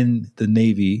somebody in the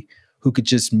Navy who could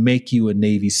just make you a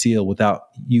Navy SEAL without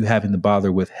you having to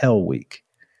bother with Hell Week,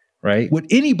 right? Would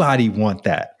anybody want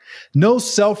that? No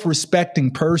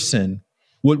self-respecting person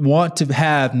would want to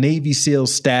have Navy SEAL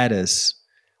status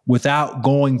without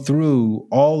going through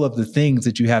all of the things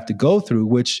that you have to go through,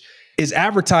 which is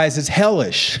advertised as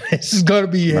hellish. This is going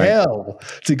to be hell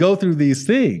to go through these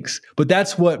things. But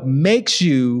that's what makes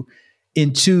you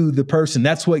into the person.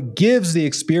 That's what gives the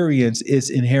experience its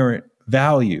inherent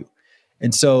value.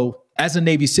 And so as a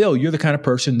Navy SEAL, you're the kind of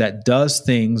person that does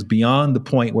things beyond the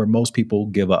point where most people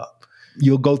give up.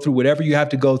 You'll go through whatever you have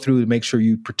to go through to make sure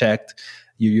you protect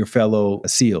your fellow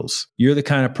SEALs. You're the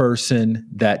kind of person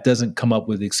that doesn't come up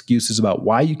with excuses about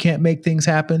why you can't make things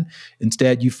happen.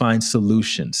 Instead, you find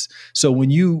solutions. So when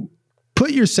you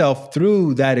put yourself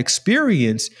through that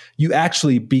experience, you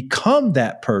actually become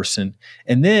that person.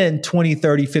 And then 20,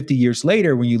 30, 50 years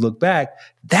later, when you look back,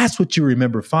 that's what you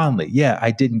remember fondly. Yeah,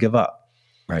 I didn't give up.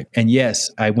 Right. And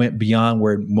yes, I went beyond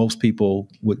where most people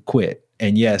would quit.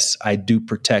 And yes, I do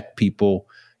protect people,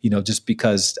 just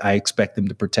because I expect them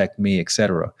to protect me, et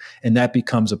cetera. And that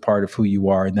becomes a part of who you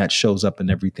are. And that shows up in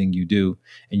everything you do.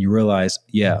 And you realize,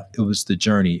 yeah, it was the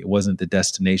journey. It wasn't the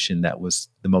destination that was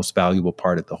the most valuable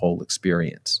part of the whole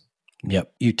experience.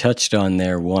 Yep. You touched on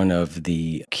there one of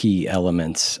the key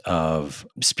elements of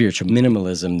spiritual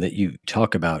minimalism that you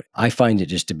talk about. I find it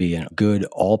just to be a good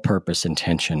all-purpose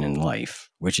intention in life,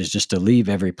 which is just to leave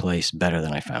every place better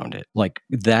than I found it. Like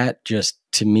that just,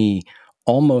 to me,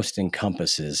 almost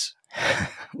encompasses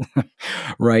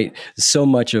right, so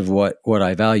much of what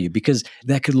I value, because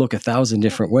that could look 1,000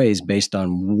 different ways based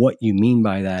on what you mean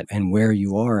by that and where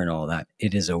you are and all that.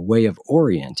 It is a way of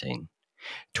orienting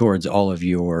towards all of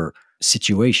your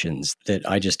situations that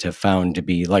I just have found to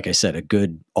be, like I said, a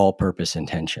good all-purpose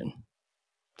intention.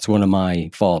 It's one of my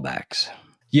fallbacks.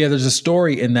 Yeah, there's a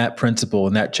story in that principle,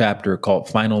 in that chapter called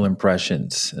Final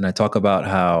Impressions. And I talk about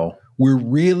how we're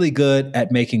really good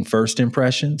at making first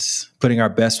impressions, putting our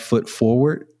best foot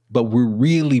forward, but we're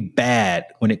really bad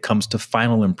when it comes to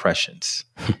final impressions.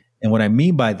 And what I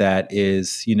mean by that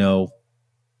is,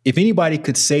 if anybody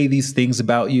could say these things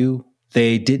about you,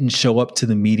 they didn't show up to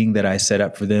the meeting that I set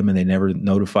up for them and they never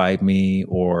notified me,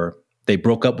 or they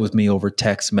broke up with me over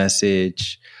text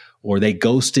message, or they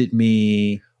ghosted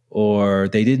me, or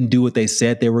they didn't do what they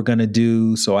said they were going to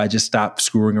do, so I just stopped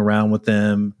screwing around with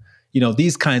them.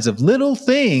 These kinds of little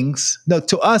things,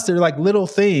 to us, they're like little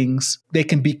things. They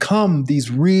can become these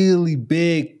really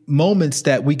big moments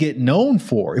that we get known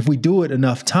for if we do it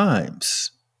enough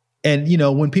times. And,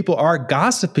 when people are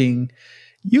gossiping,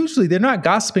 usually they're not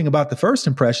gossiping about the first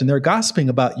impression. They're gossiping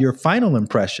about your final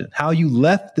impression, how you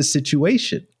left the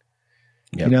situation,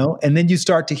 Yep. And then you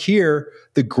start to hear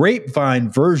the grapevine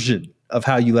version of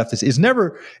how you left this. It's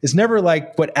never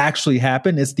like what actually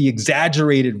happened. It's the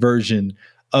exaggerated version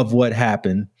of what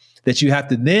happened that you have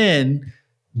to then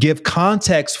give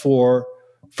context for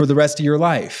the rest of your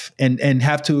life and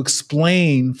have to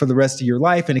explain for the rest of your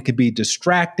life. And it could be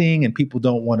distracting and people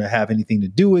don't want to have anything to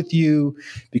do with you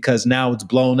because now it's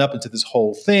blown up into this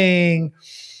whole thing.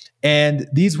 And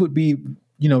these would be,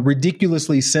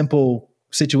 ridiculously simple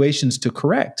situations to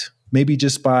correct. Maybe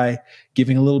just by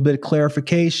giving a little bit of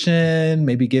clarification,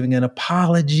 maybe giving an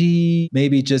apology,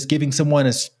 maybe just giving someone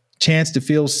a chance to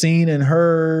feel seen and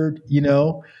heard,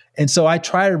 And so I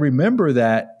try to remember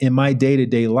that in my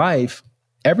day-to-day life.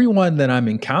 Everyone that I'm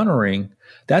encountering,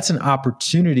 that's an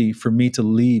opportunity for me to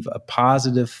leave a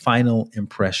positive final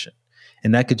impression.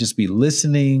 And that could just be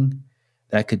listening.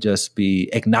 That could just be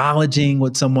acknowledging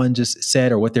what someone just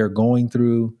said or what they're going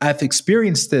through. I've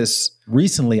experienced this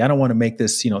recently. I don't want to make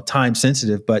this, time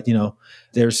sensitive, but,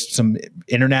 there's some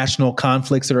international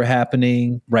conflicts that are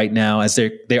happening right now, as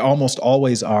they almost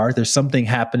always are. There's something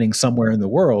happening somewhere in the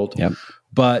world. Yep.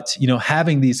 But,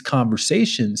 having these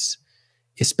conversations,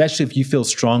 especially if you feel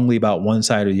strongly about one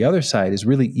side or the other side, is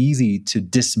really easy to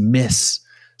dismiss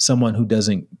someone who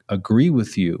doesn't agree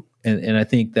with you. And I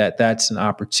think that that's an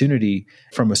opportunity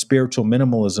from a spiritual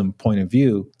minimalism point of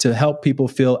view to help people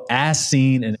feel as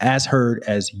seen and as heard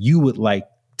as you would like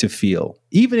to feel.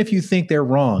 Even if you think they're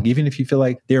wrong, even if you feel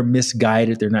like they're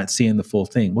misguided, they're not seeing the full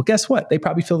thing. Well, guess what? They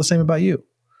probably feel the same about you.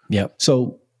 Yep.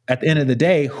 So at the end of the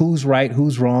day, who's right,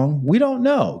 who's wrong? We don't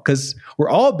know, because we're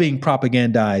all being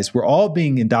propagandized. We're all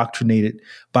being indoctrinated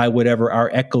by whatever our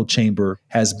echo chamber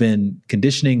has been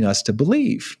conditioning us to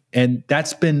believe. And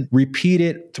that's been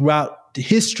repeated throughout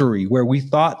history, where we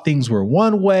thought things were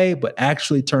one way, but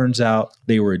actually turns out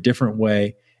they were a different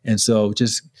way. And so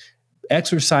just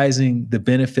exercising the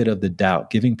benefit of the doubt,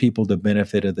 giving people the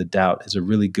benefit of the doubt, is a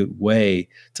really good way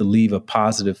to leave a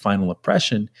positive final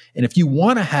impression. And if you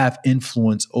want to have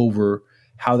influence over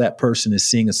how that person is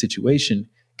seeing a situation,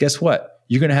 guess what?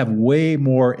 You're going to have way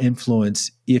more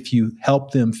influence if you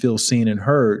help them feel seen and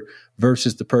heard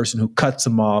versus the person who cuts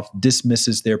them off,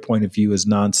 dismisses their point of view as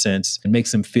nonsense, and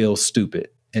makes them feel stupid.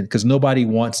 And because nobody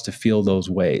wants to feel those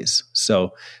ways.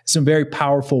 So it's some very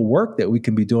powerful work that we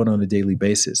can be doing on a daily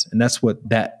basis. And that's what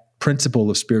that principle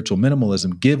of spiritual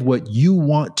minimalism, give what you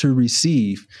want to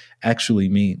receive, actually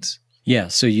means. Yeah.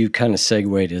 So you kind of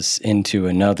segued us into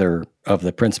another of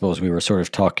the principles we were sort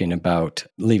of talking about,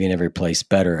 leaving every place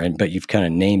better. But you've kind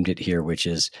of named it here, which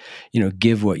is,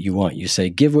 give what you want. You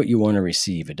say, give what you want to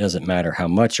receive. It doesn't matter how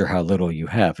much or how little you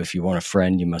have. If you want a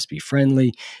friend, you must be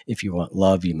friendly. If you want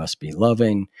love, you must be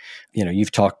loving.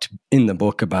 You've talked in the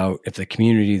book about if the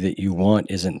community that you want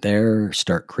isn't there,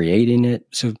 start creating it.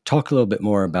 So talk a little bit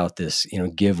more about this,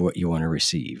 give what you want to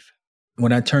receive.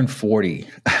 When I turned 40,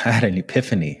 I had an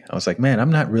epiphany. I was like, man,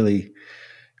 I'm not really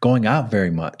going out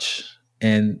very much.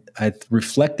 And I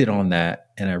reflected on that,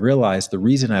 and I realized the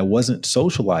reason I wasn't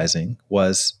socializing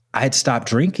was I had stopped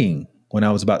drinking when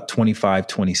I was about 25,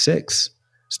 26,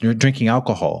 drinking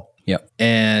alcohol. Yep.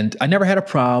 And I never had a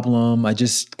problem. I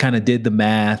just kind of did the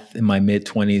math in my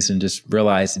mid-20s and just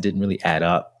realized it didn't really add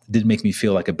up. didn't make me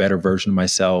feel like a better version of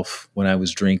myself when I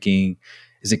was drinking.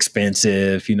 It's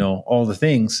expensive, all the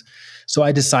things. So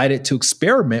I decided to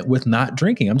experiment with not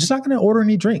drinking. I'm just not going to order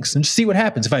any drinks and just see what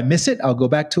happens. If I miss it, I'll go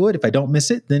back to it. If I don't miss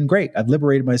it, then great. I've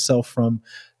liberated myself from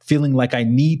feeling like I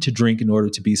need to drink in order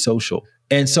to be social.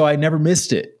 And so I never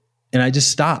missed it. And I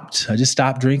just stopped. I just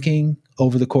stopped drinking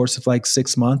over the course of like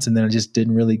 6 months. And then I just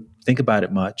didn't really think about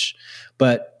it much.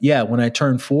 But yeah, when I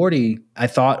turned 40, I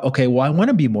thought, okay, well, I want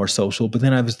to be more social. But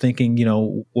then I was thinking,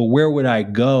 well, where would I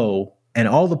go? And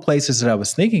all the places that I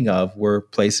was thinking of were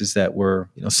places that were,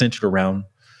 centered around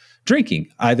drinking,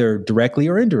 either directly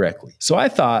or indirectly. So I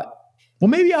thought, well,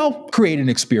 maybe I'll create an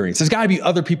experience. There's got to be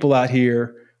other people out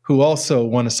here who also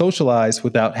want to socialize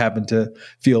without having to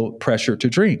feel pressure to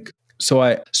drink. So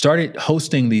I started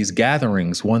hosting these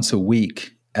gatherings once a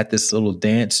week at this little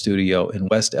dance studio in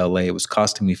West LA. It was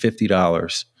costing me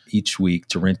 $50 each week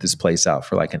to rent this place out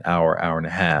for like an hour, hour and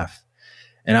a half.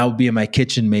 And I would be in my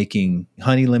kitchen making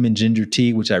honey lemon ginger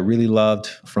tea, which I really loved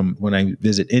from when I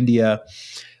visit India.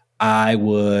 I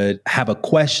would have a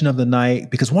question of the night,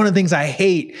 because one of the things I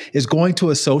hate is going to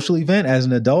a social event as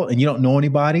an adult and you don't know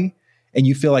anybody and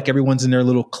you feel like everyone's in their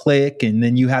little clique and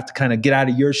then you have to kind of get out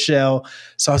of your shell.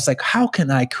 So I was like, how can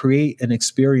I create an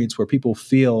experience where people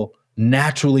feel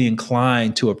naturally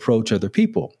inclined to approach other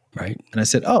people? Right. And I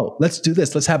said, oh, let's do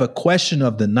this. Let's have a question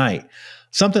of the night.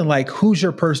 Something like, who's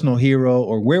your personal hero?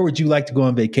 Or where would you like to go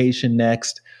on vacation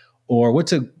next? Or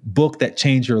what's a book that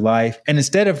changed your life? And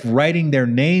instead of writing their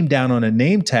name down on a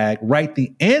name tag, write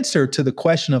the answer to the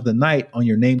question of the night on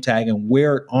your name tag and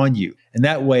wear it on you. And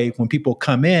that way, when people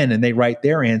come in and they write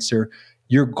their answer,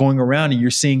 you're going around and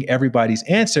you're seeing everybody's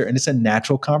answer, and it's a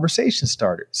natural conversation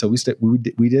starter. So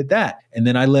we did that. And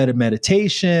then I led a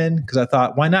meditation because I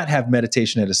thought, why not have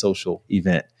meditation at a social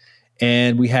event?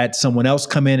 And we had someone else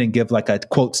come in and give like a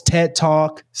quotes TED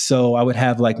talk. So I would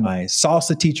have like my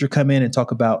salsa teacher come in and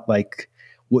talk about like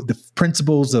what the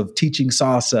principles of teaching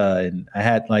salsa. And I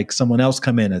had like someone else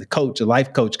come in, a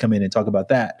life coach come in and talk about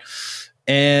that.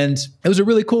 And it was a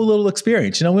really cool little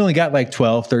experience. We only got like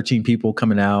 12, 13 people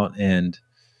coming out, and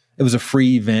it was a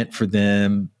free event for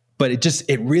them, but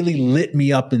it really lit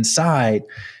me up inside.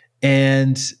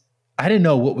 And I didn't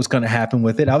know what was going to happen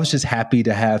with it. I was just happy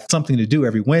to have something to do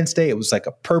every Wednesday. It was like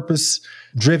a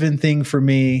purpose-driven thing for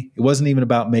me. It wasn't even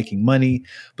about making money.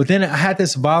 But then I had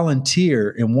this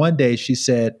volunteer, and one day she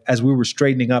said, as we were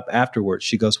straightening up afterwards,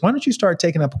 she goes, why don't you start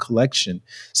taking up a collection?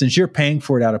 Since you're paying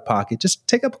for it out of pocket, just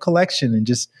take up a collection and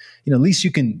just, at least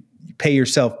you can pay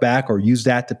yourself back or use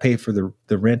that to pay for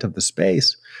the rent of the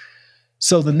space.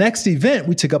 So the next event,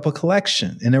 we took up a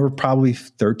collection, and there were probably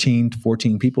 13 to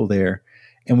 14 people there.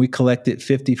 And we collected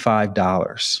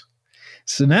 $55.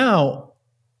 So now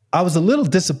I was a little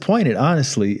disappointed,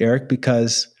 honestly, Eric,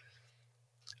 because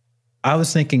I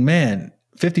was thinking, man,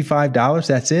 $55,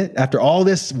 that's it? After all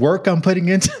this work I'm putting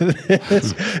into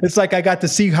this, it's like I got to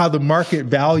see how the market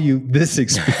valued this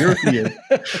experience.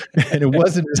 And it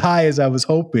wasn't as high as I was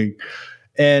hoping.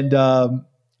 And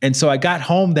so I got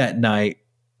home that night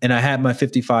and I had my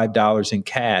 $55 in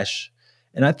cash.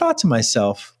 And I thought to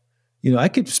myself, I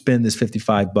could spend this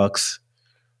 $55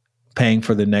 paying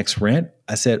for the next rent.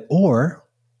 I said, or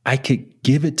I could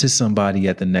give it to somebody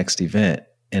at the next event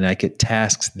and I could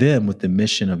task them with the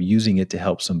mission of using it to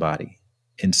help somebody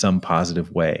in some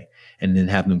positive way and then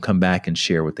have them come back and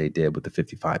share what they did with the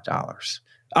 $55.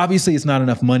 Obviously, it's not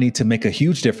enough money to make a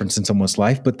huge difference in someone's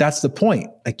life, but that's the point.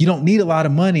 Like, you don't need a lot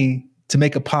of money to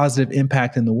make a positive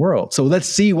impact in the world. So let's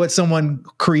see what someone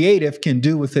creative can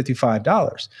do with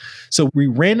 $55. So we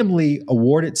randomly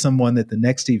awarded someone at the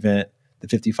next event the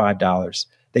 $55.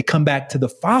 They come back to the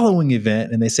following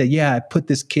event and they say, yeah, I put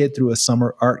this kid through a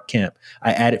summer art camp.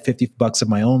 I added $50 of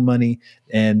my own money,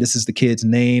 and this is the kid's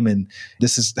name, and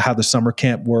this is how the summer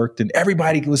camp worked. And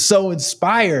everybody was so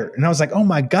inspired. And I was like, oh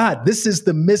my God, this is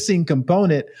the missing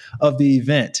component of the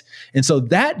event. And so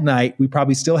that night, we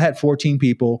probably still had 14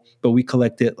 people, but we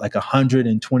collected like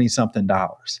 $120 something.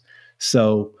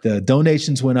 So the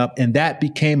donations went up, and that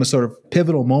became a sort of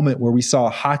pivotal moment where we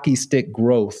saw hockey stick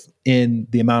growth in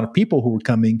the amount of people who were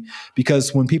coming,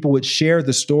 because when people would share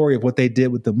the story of what they did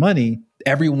with the money,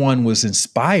 everyone was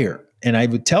inspired. And I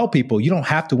would tell people, you don't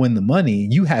have to win the money.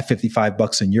 You have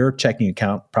 $55 in your checking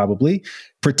account, probably.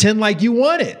 pretend like you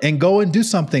want it and go and do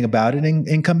something about it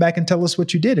and come back and tell us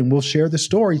what you did. And we'll share the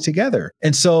story together.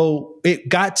 And so it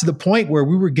got to the point where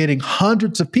we were getting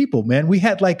hundreds of people, man. We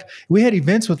had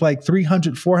events with like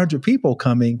 300, 400 people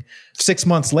coming 6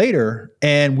 months later,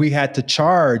 and we had to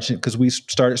charge because we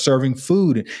started serving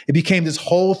food. It became this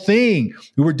whole thing.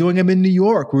 We were doing them in New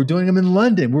York. We were doing them in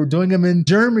London. We were doing them in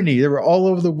Germany. They were all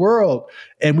over the world.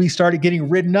 And we started getting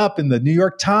written up in the New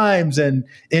York Times and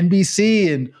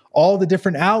NBC and all the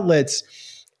different outlets.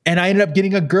 And I ended up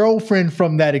getting a girlfriend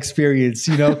from that experience,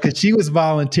 because she was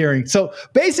volunteering. So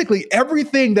basically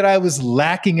everything that I was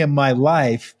lacking in my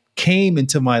life came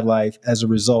into my life as a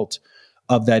result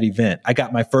of that event. I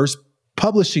got my first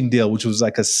publishing deal, which was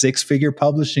like a 6-figure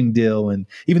publishing deal. And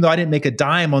even though I didn't make a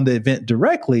dime on the event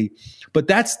directly, but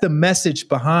that's the message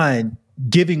behind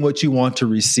giving what you want to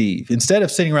receive. Instead of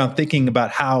sitting around thinking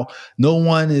about how no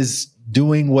one is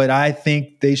doing what I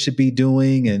think they should be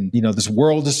doing, and this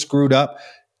world is screwed up,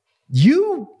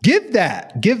 you give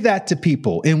that to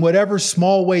people in whatever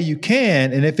small way you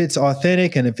can. And if it's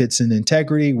authentic and if it's in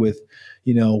integrity with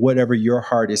whatever your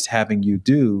heart is having you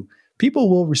do, people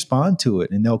will respond to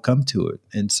it and they'll come to it.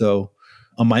 And so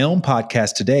on my own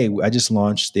podcast today, I just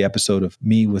launched the episode of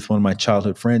me with one of my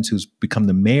childhood friends who's become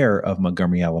the mayor of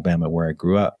Montgomery, Alabama, where I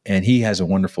grew up. And he has a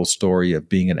wonderful story of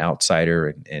being an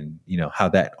outsider and how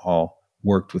that all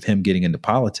worked with him getting into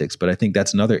politics. But I think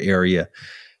that's another area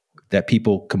that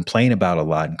people complain about a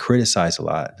lot and criticize a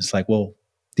lot. It's like, well,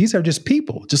 these are just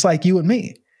people, just like you and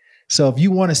me. So if you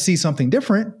want to see something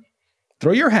different,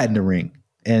 throw your hat in the ring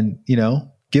and,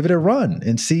 give it a run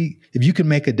and see if you can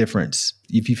make a difference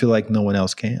if you feel like no one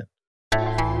else can.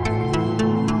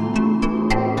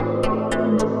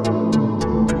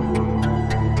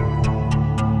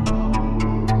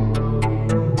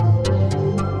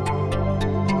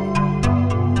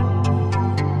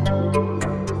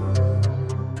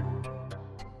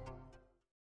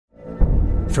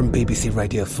 From BBC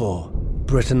Radio 4,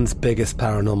 Britain's biggest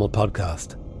paranormal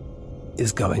podcast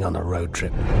is going on a road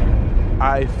trip.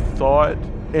 I thought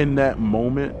in that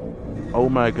moment, oh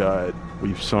my God,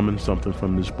 we've summoned something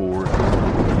from this board.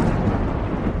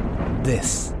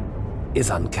 This is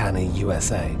Uncanny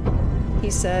USA. He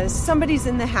says, somebody's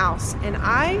in the house, and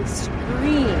I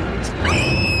screamed.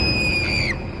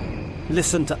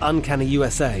 Listen to Uncanny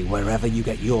USA wherever you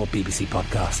get your BBC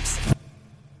podcasts,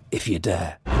 if you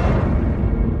dare.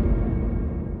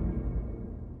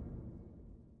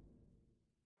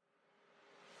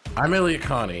 I'm Elliot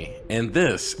Connie, and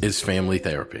this is Family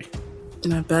Therapy.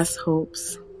 My best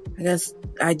hopes, I guess,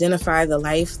 identify the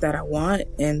life that I want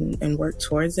and work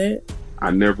towards it.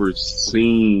 I never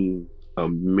seen a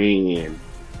man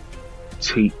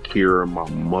take care of my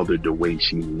mother the way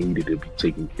she needed to be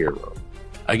taken care of.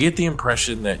 I get the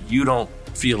impression that you don't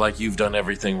feel like you've done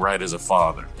everything right as a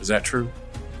father. Is that true?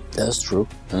 That's true,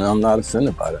 and I'm not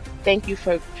offended by that. Thank you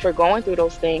for going through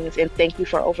those things, and thank you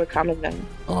for overcoming them.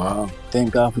 Wow.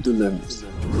 Thank God for deliverance.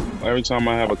 Every time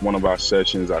I have one of our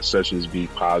sessions be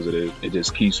positive. It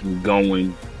just keeps me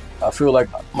going. I feel like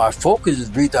my focus is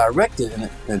redirected in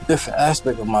a different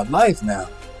aspect of my life now.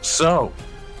 So,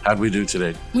 how'd we do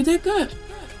today? We did good.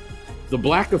 The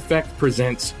Black Effect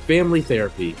presents Family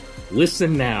Therapy.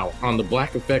 Listen now on the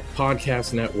Black Effect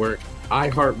Podcast Network,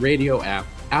 iHeartRadio app,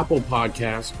 Apple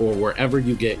Podcasts, or wherever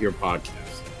you get your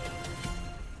podcasts.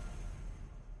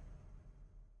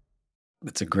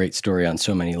 It's a great story on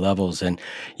so many levels. And,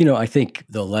 I think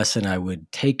the lesson I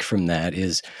would take from that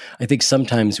is, I think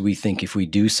sometimes we think if we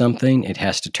do something, it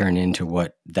has to turn into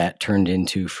what that turned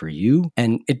into for you.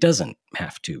 And it doesn't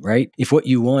have to, right? If what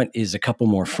you want is a couple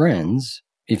more friends,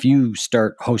 if you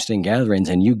start hosting gatherings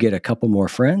and you get a couple more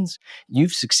friends,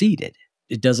 you've succeeded.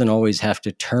 It doesn't always have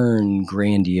to turn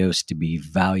grandiose to be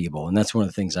valuable. And that's one of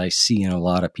the things I see in a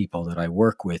lot of people that I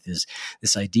work with is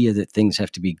this idea that things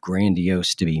have to be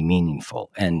grandiose to be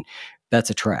meaningful. And that's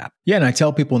a trap. Yeah. And I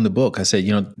tell people in the book, I say,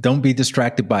 don't be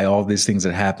distracted by all these things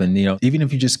that happen. Even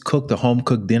if you just cook the home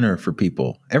cooked dinner for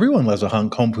people, everyone loves a home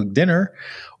cooked dinner.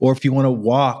 Or if you want to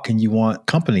walk and you want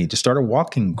company, just start a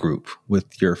walking group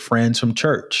with your friends from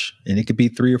church. And it could be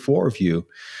 3 or 4 of you.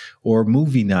 Or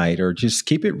movie night, or just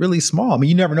keep it really small. I mean,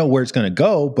 you never know where it's going to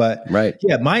go, but right.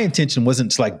 Yeah, my intention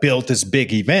wasn't to build this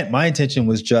big event. My intention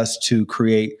was just to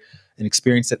create an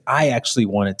experience that I actually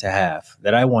wanted to have,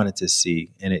 that I wanted to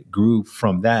see, and it grew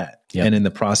from that. Yep. And in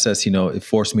the process, it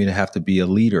forced me to have to be a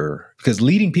leader, because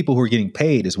leading people who are getting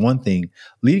paid is one thing.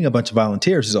 Leading a bunch of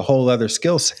volunteers is a whole other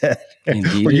skill set.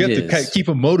 Indeed, where you it have to is. keep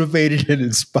them motivated and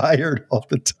inspired all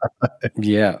the time.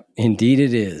 Yeah, indeed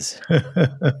it is.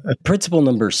 Principle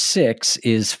number 6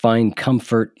 is find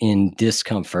comfort in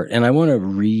discomfort. And I want to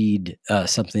read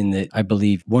something that I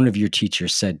believe one of your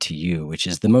teachers said to you, which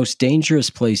is the most dangerous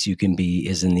place you can be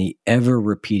is in the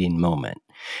ever-repeating moment.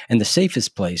 And the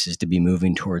safest place is to be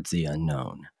moving towards the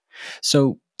unknown.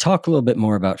 So talk a little bit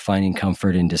more about finding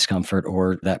comfort in discomfort,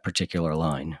 or that particular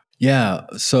line. Yeah.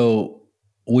 So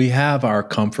we have our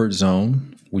comfort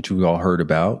zone, which we all heard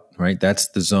about, right? That's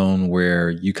the zone where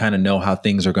you kind of know how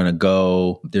things are going to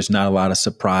go. There's not a lot of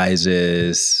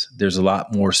surprises. There's a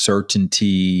lot more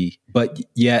certainty, but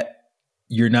yet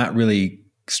you're not really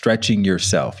stretching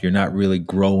yourself. You're not really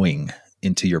growing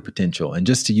into your potential. And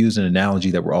just to use an analogy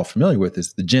that we're all familiar with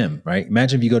is the gym, right?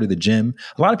 Imagine if you go to the gym.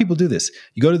 A lot of people do this.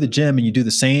 You go to the gym and you do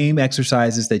the same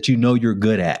exercises that you know you're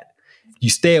good at. You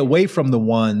stay away from the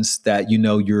ones that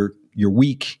you're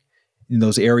weak in,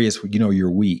 those areas where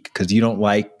you're weak, because you don't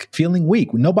like feeling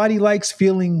weak. Nobody likes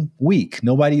feeling weak.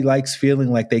 Nobody likes feeling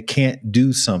like they can't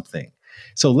do something.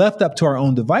 So left up to our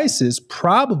own devices,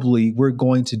 probably we're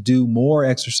going to do more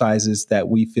exercises that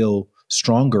we feel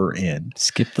stronger in.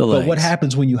 Skip the legs. But what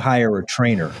happens when you hire a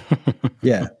trainer?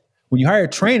 Yeah. When you hire a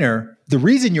trainer, the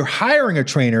reason you're hiring a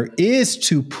trainer is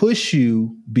to push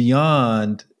you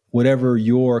beyond whatever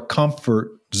your comfort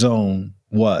zone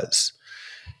was.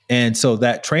 And so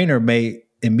that trainer may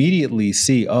immediately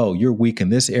see, oh, you're weak in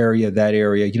this area, that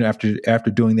area, after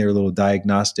doing their little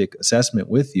diagnostic assessment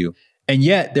with you. And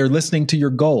yet they're listening to your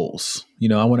goals.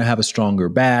 I want to have a stronger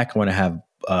back. I want to have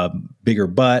bigger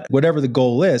butt, whatever the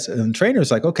goal is. And the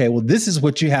trainer's like, okay, well, this is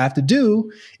what you have to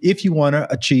do if you want to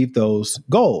achieve those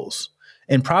goals.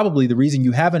 And probably the reason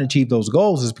you haven't achieved those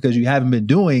goals is because you haven't been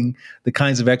doing the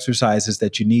kinds of exercises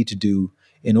that you need to do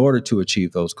in order to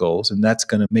achieve those goals. And that's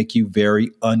going to make you very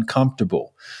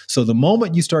uncomfortable. So the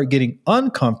moment you start getting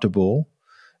uncomfortable,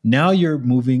 now you're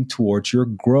moving towards your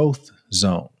growth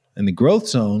zone. And the growth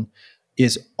zone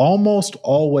is almost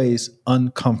always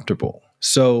uncomfortable.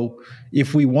 So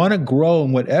if we want to grow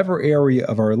in whatever area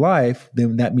of our life,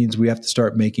 then that means we have to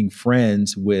start making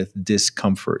friends with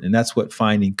discomfort. And that's what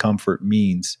finding comfort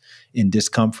means in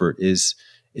discomfort is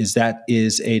that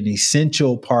is an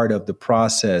essential part of the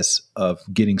process of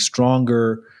getting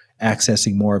stronger,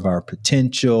 accessing more of our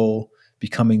potential,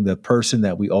 becoming the person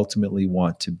that we ultimately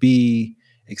want to be,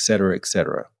 et cetera, et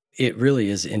cetera. It really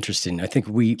is interesting. I think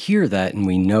we hear that and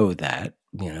we know that,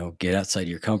 get outside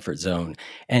your comfort zone.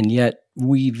 And yet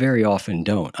we very often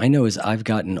don't. I know as I've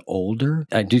gotten older,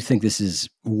 I do think this is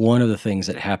one of the things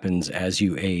that happens as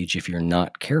you age, if you're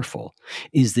not careful,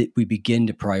 is that we begin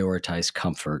to prioritize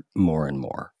comfort more and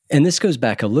more. And this goes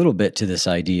back a little bit to this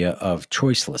idea of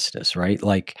choicelessness, right?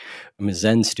 Like I'm a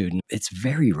Zen student. It's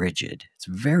very rigid. It's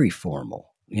very formal.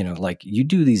 Like you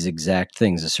do these exact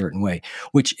things a certain way,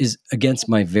 which is against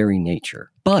my very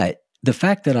nature. But the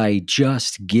fact that I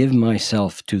just give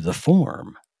myself to the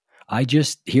form,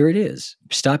 here it is.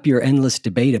 Stop your endless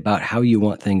debate about how you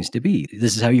want things to be.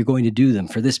 This is how you're going to do them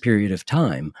for this period of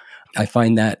time. I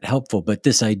find that helpful. But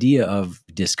this idea of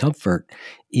discomfort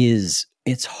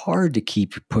it's hard to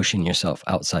keep pushing yourself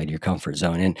outside your comfort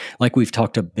zone. And like we've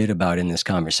talked a bit about in this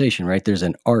conversation, right? There's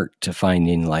an art to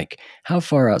finding like how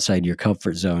far outside your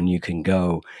comfort zone you can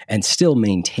go and still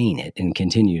maintain it and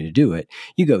continue to do it.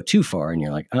 You go too far and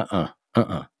you're like,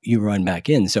 you run back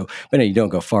in. So, but no, you don't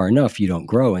go far enough, you don't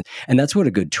grow. And that's what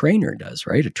a good trainer does,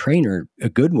 right? A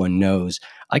good one knows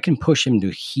I can push him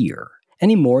to here.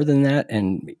 Any more than that,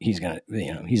 and he's not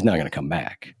going to come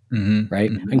back, right?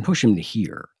 Mm-hmm. I can push him to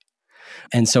here.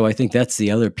 And so I think that's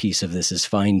the other piece of this is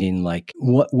finding like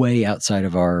what way outside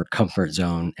of our comfort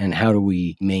zone and how do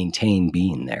we maintain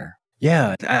being there?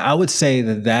 Yeah, I would say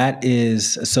that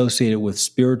is associated with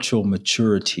spiritual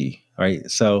maturity, right?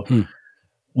 So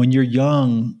when you're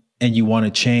young and you want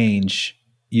to change,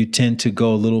 you tend to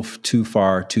go a little too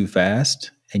far, too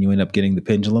fast, and you end up getting the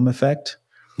pendulum effect.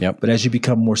 Yep. But as you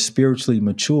become more spiritually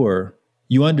mature,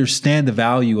 you understand the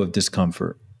value of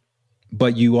discomfort,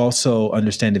 but you also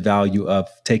understand the value of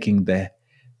taking the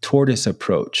tortoise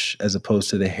approach as opposed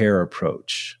to the hare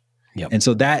approach. Yep. And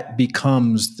so that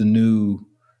becomes the new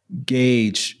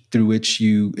gauge through which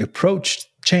you approach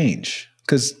change,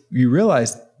 because you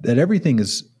realize that everything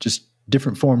is just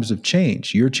different forms of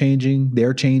change. You're changing,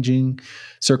 they're changing,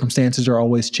 circumstances are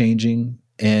always changing,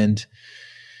 and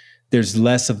there's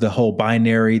less of the whole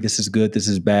binary, this is good, this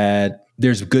is bad.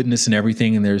 There's goodness in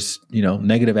everything, and there's,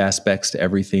 negative aspects to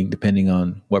everything, depending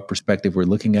on what perspective we're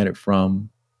looking at it from.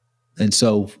 And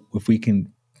so if we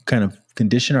can kind of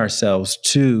condition ourselves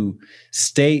to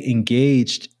stay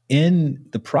engaged in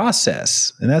the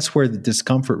process, and that's where the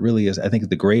discomfort really is, I think,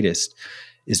 the greatest,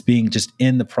 is being just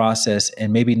in the process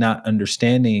and maybe not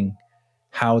understanding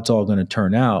how it's all going to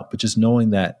turn out, but just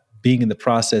knowing that being in the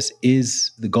process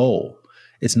is the goal.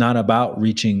 It's not about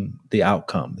reaching the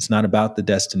outcome. It's not about the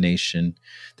destination.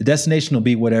 The destination will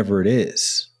be whatever it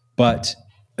is. But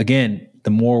again,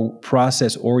 the more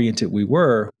process oriented we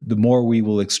were, the more we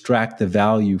will extract the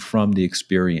value from the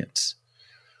experience.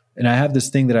 And I have this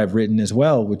thing that I've written as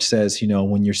well, which says,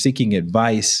 when you're seeking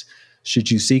advice,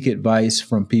 should you seek advice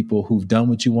from people who've done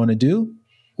what you want to do?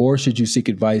 Or should you seek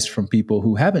advice from people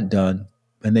who haven't done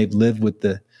and they've lived with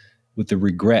the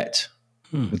regret,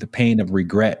 with the pain of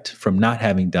regret from not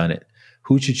having done it?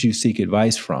 Who should you seek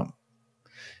advice from?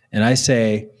 And I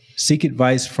say, seek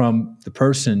advice from the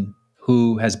person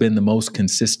who has been the most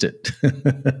consistent.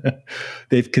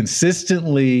 They've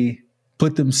consistently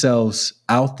put themselves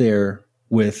out there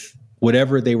with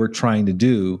whatever they were trying to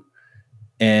do.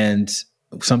 And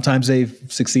sometimes they've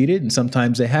succeeded and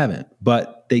sometimes they haven't,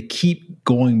 but they keep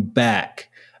going back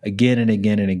again and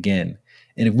again and again.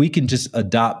 And if we can just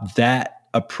adopt that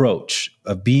approach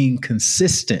of being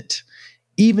consistent,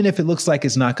 even if it looks like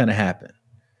it's not going to happen,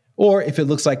 or if it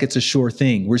looks like it's a sure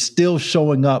thing, we're still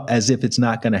showing up as if it's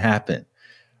not going to happen,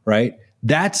 right?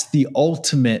 That's the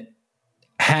ultimate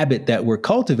habit that we're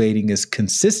cultivating, is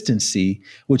consistency,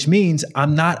 which means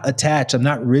I'm not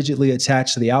rigidly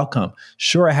attached to the outcome.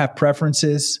 Sure, I have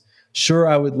preferences. Sure,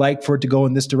 I would like for it to go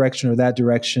in this direction or that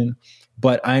direction,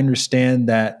 but I understand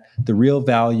that the real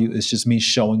value is just me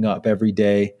showing up every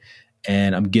day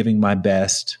and I'm giving my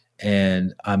best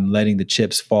and I'm letting the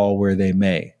chips fall where they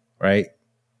may, right?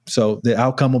 So the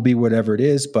outcome will be whatever it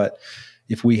is, but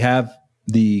if we have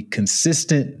the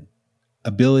consistent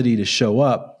ability to show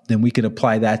up, then we can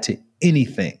apply that to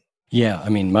anything. Yeah, I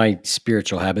mean, my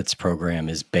spiritual habits program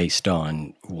is based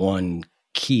on one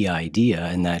key idea,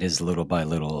 and that is little by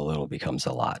little, a little becomes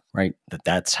a lot, right?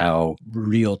 That's how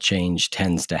real change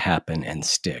tends to happen and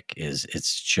stick, is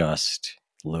it's just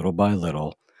little by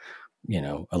little,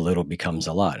 a little becomes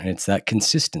a lot. And it's that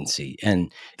consistency.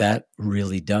 And that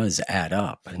really does add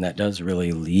up. And that does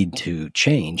really lead to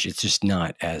change. It's just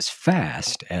not as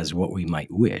fast as what we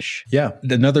might wish. Yeah.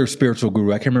 Another spiritual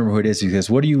guru, I can't remember who it is. He says,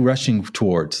 what are you rushing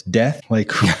towards? Death?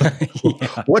 Like,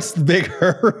 yeah. What's the big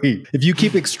hurry? If you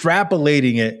keep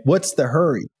extrapolating it, what's the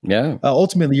hurry? Yeah.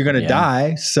 Ultimately, you're going to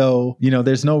die. So,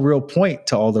 there's no real point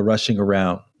to all the rushing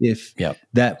around. If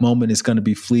that moment is going to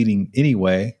be fleeting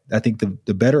anyway, I think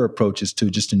the better approach is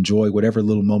to just enjoy whatever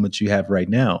little moments you have right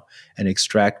now and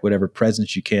extract whatever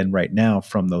presence you can right now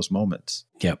from those moments.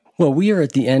 Yep. Well, we are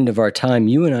at the end of our time.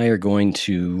 You and I are going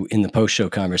to, in the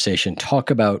post-show conversation, talk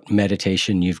about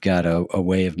meditation. You've got a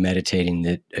way of meditating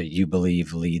that you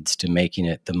believe leads to making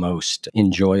it the most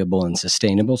enjoyable and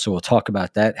sustainable. So we'll talk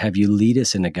about that. Have you lead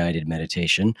us in a guided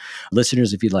meditation.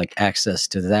 Listeners, if you'd like access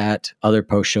to that, other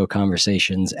post-show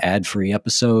conversations, ad-free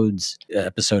episodes,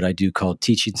 episode I do called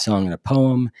Teaching Song and a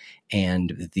Poem,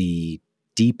 and the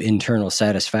deep internal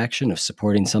satisfaction of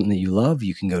supporting something that you love,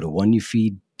 you can go to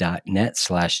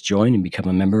oneyoufeed.net/join and become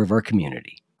a member of our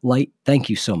community. Light, thank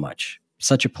you so much.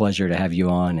 Such a pleasure to have you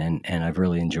on, and I've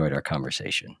really enjoyed our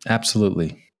conversation.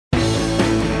 Absolutely.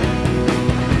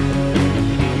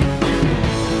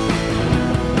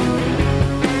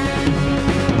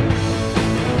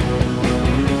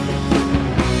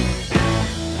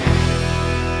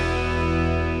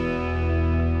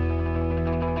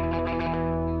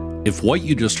 If what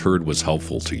you just heard was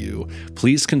helpful to you,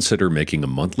 please consider making a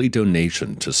monthly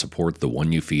donation to support the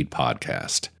One You Feed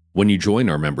podcast. When you join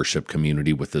our membership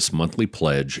community with this monthly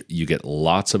pledge, you get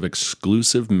lots of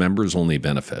exclusive members-only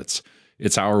benefits.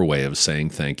 It's our way of saying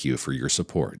thank you for your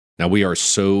support. Now, we are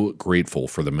so grateful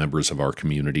for the members of our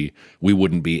community. We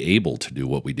wouldn't be able to do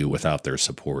what we do without their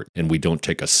support, and we don't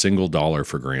take a single dollar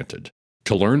for granted.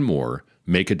 To learn more,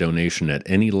 make a donation at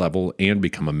any level, and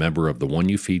become a member of the One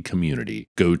You Feed community,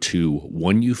 go to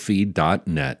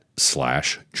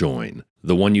oneyoufeed.net/join.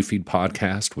 The One You Feed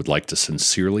podcast would like to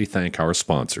sincerely thank our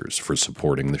sponsors for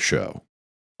supporting the show.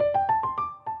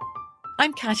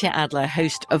 I'm Katya Adler,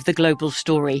 host of The Global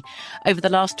Story. Over the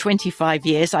last 25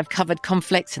 years, I've covered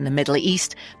conflicts in the Middle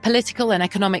East, political and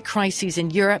economic crises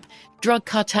in Europe, drug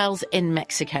cartels in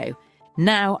Mexico.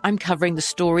 Now I'm covering the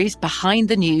stories behind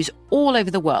the news all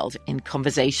over the world in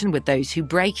conversation with those who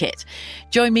break it.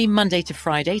 Join me Monday to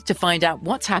Friday to find out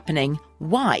what's happening,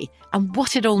 why, and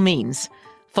what it all means.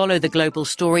 Follow The Global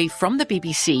Story from the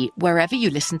BBC wherever you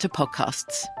listen to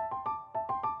podcasts.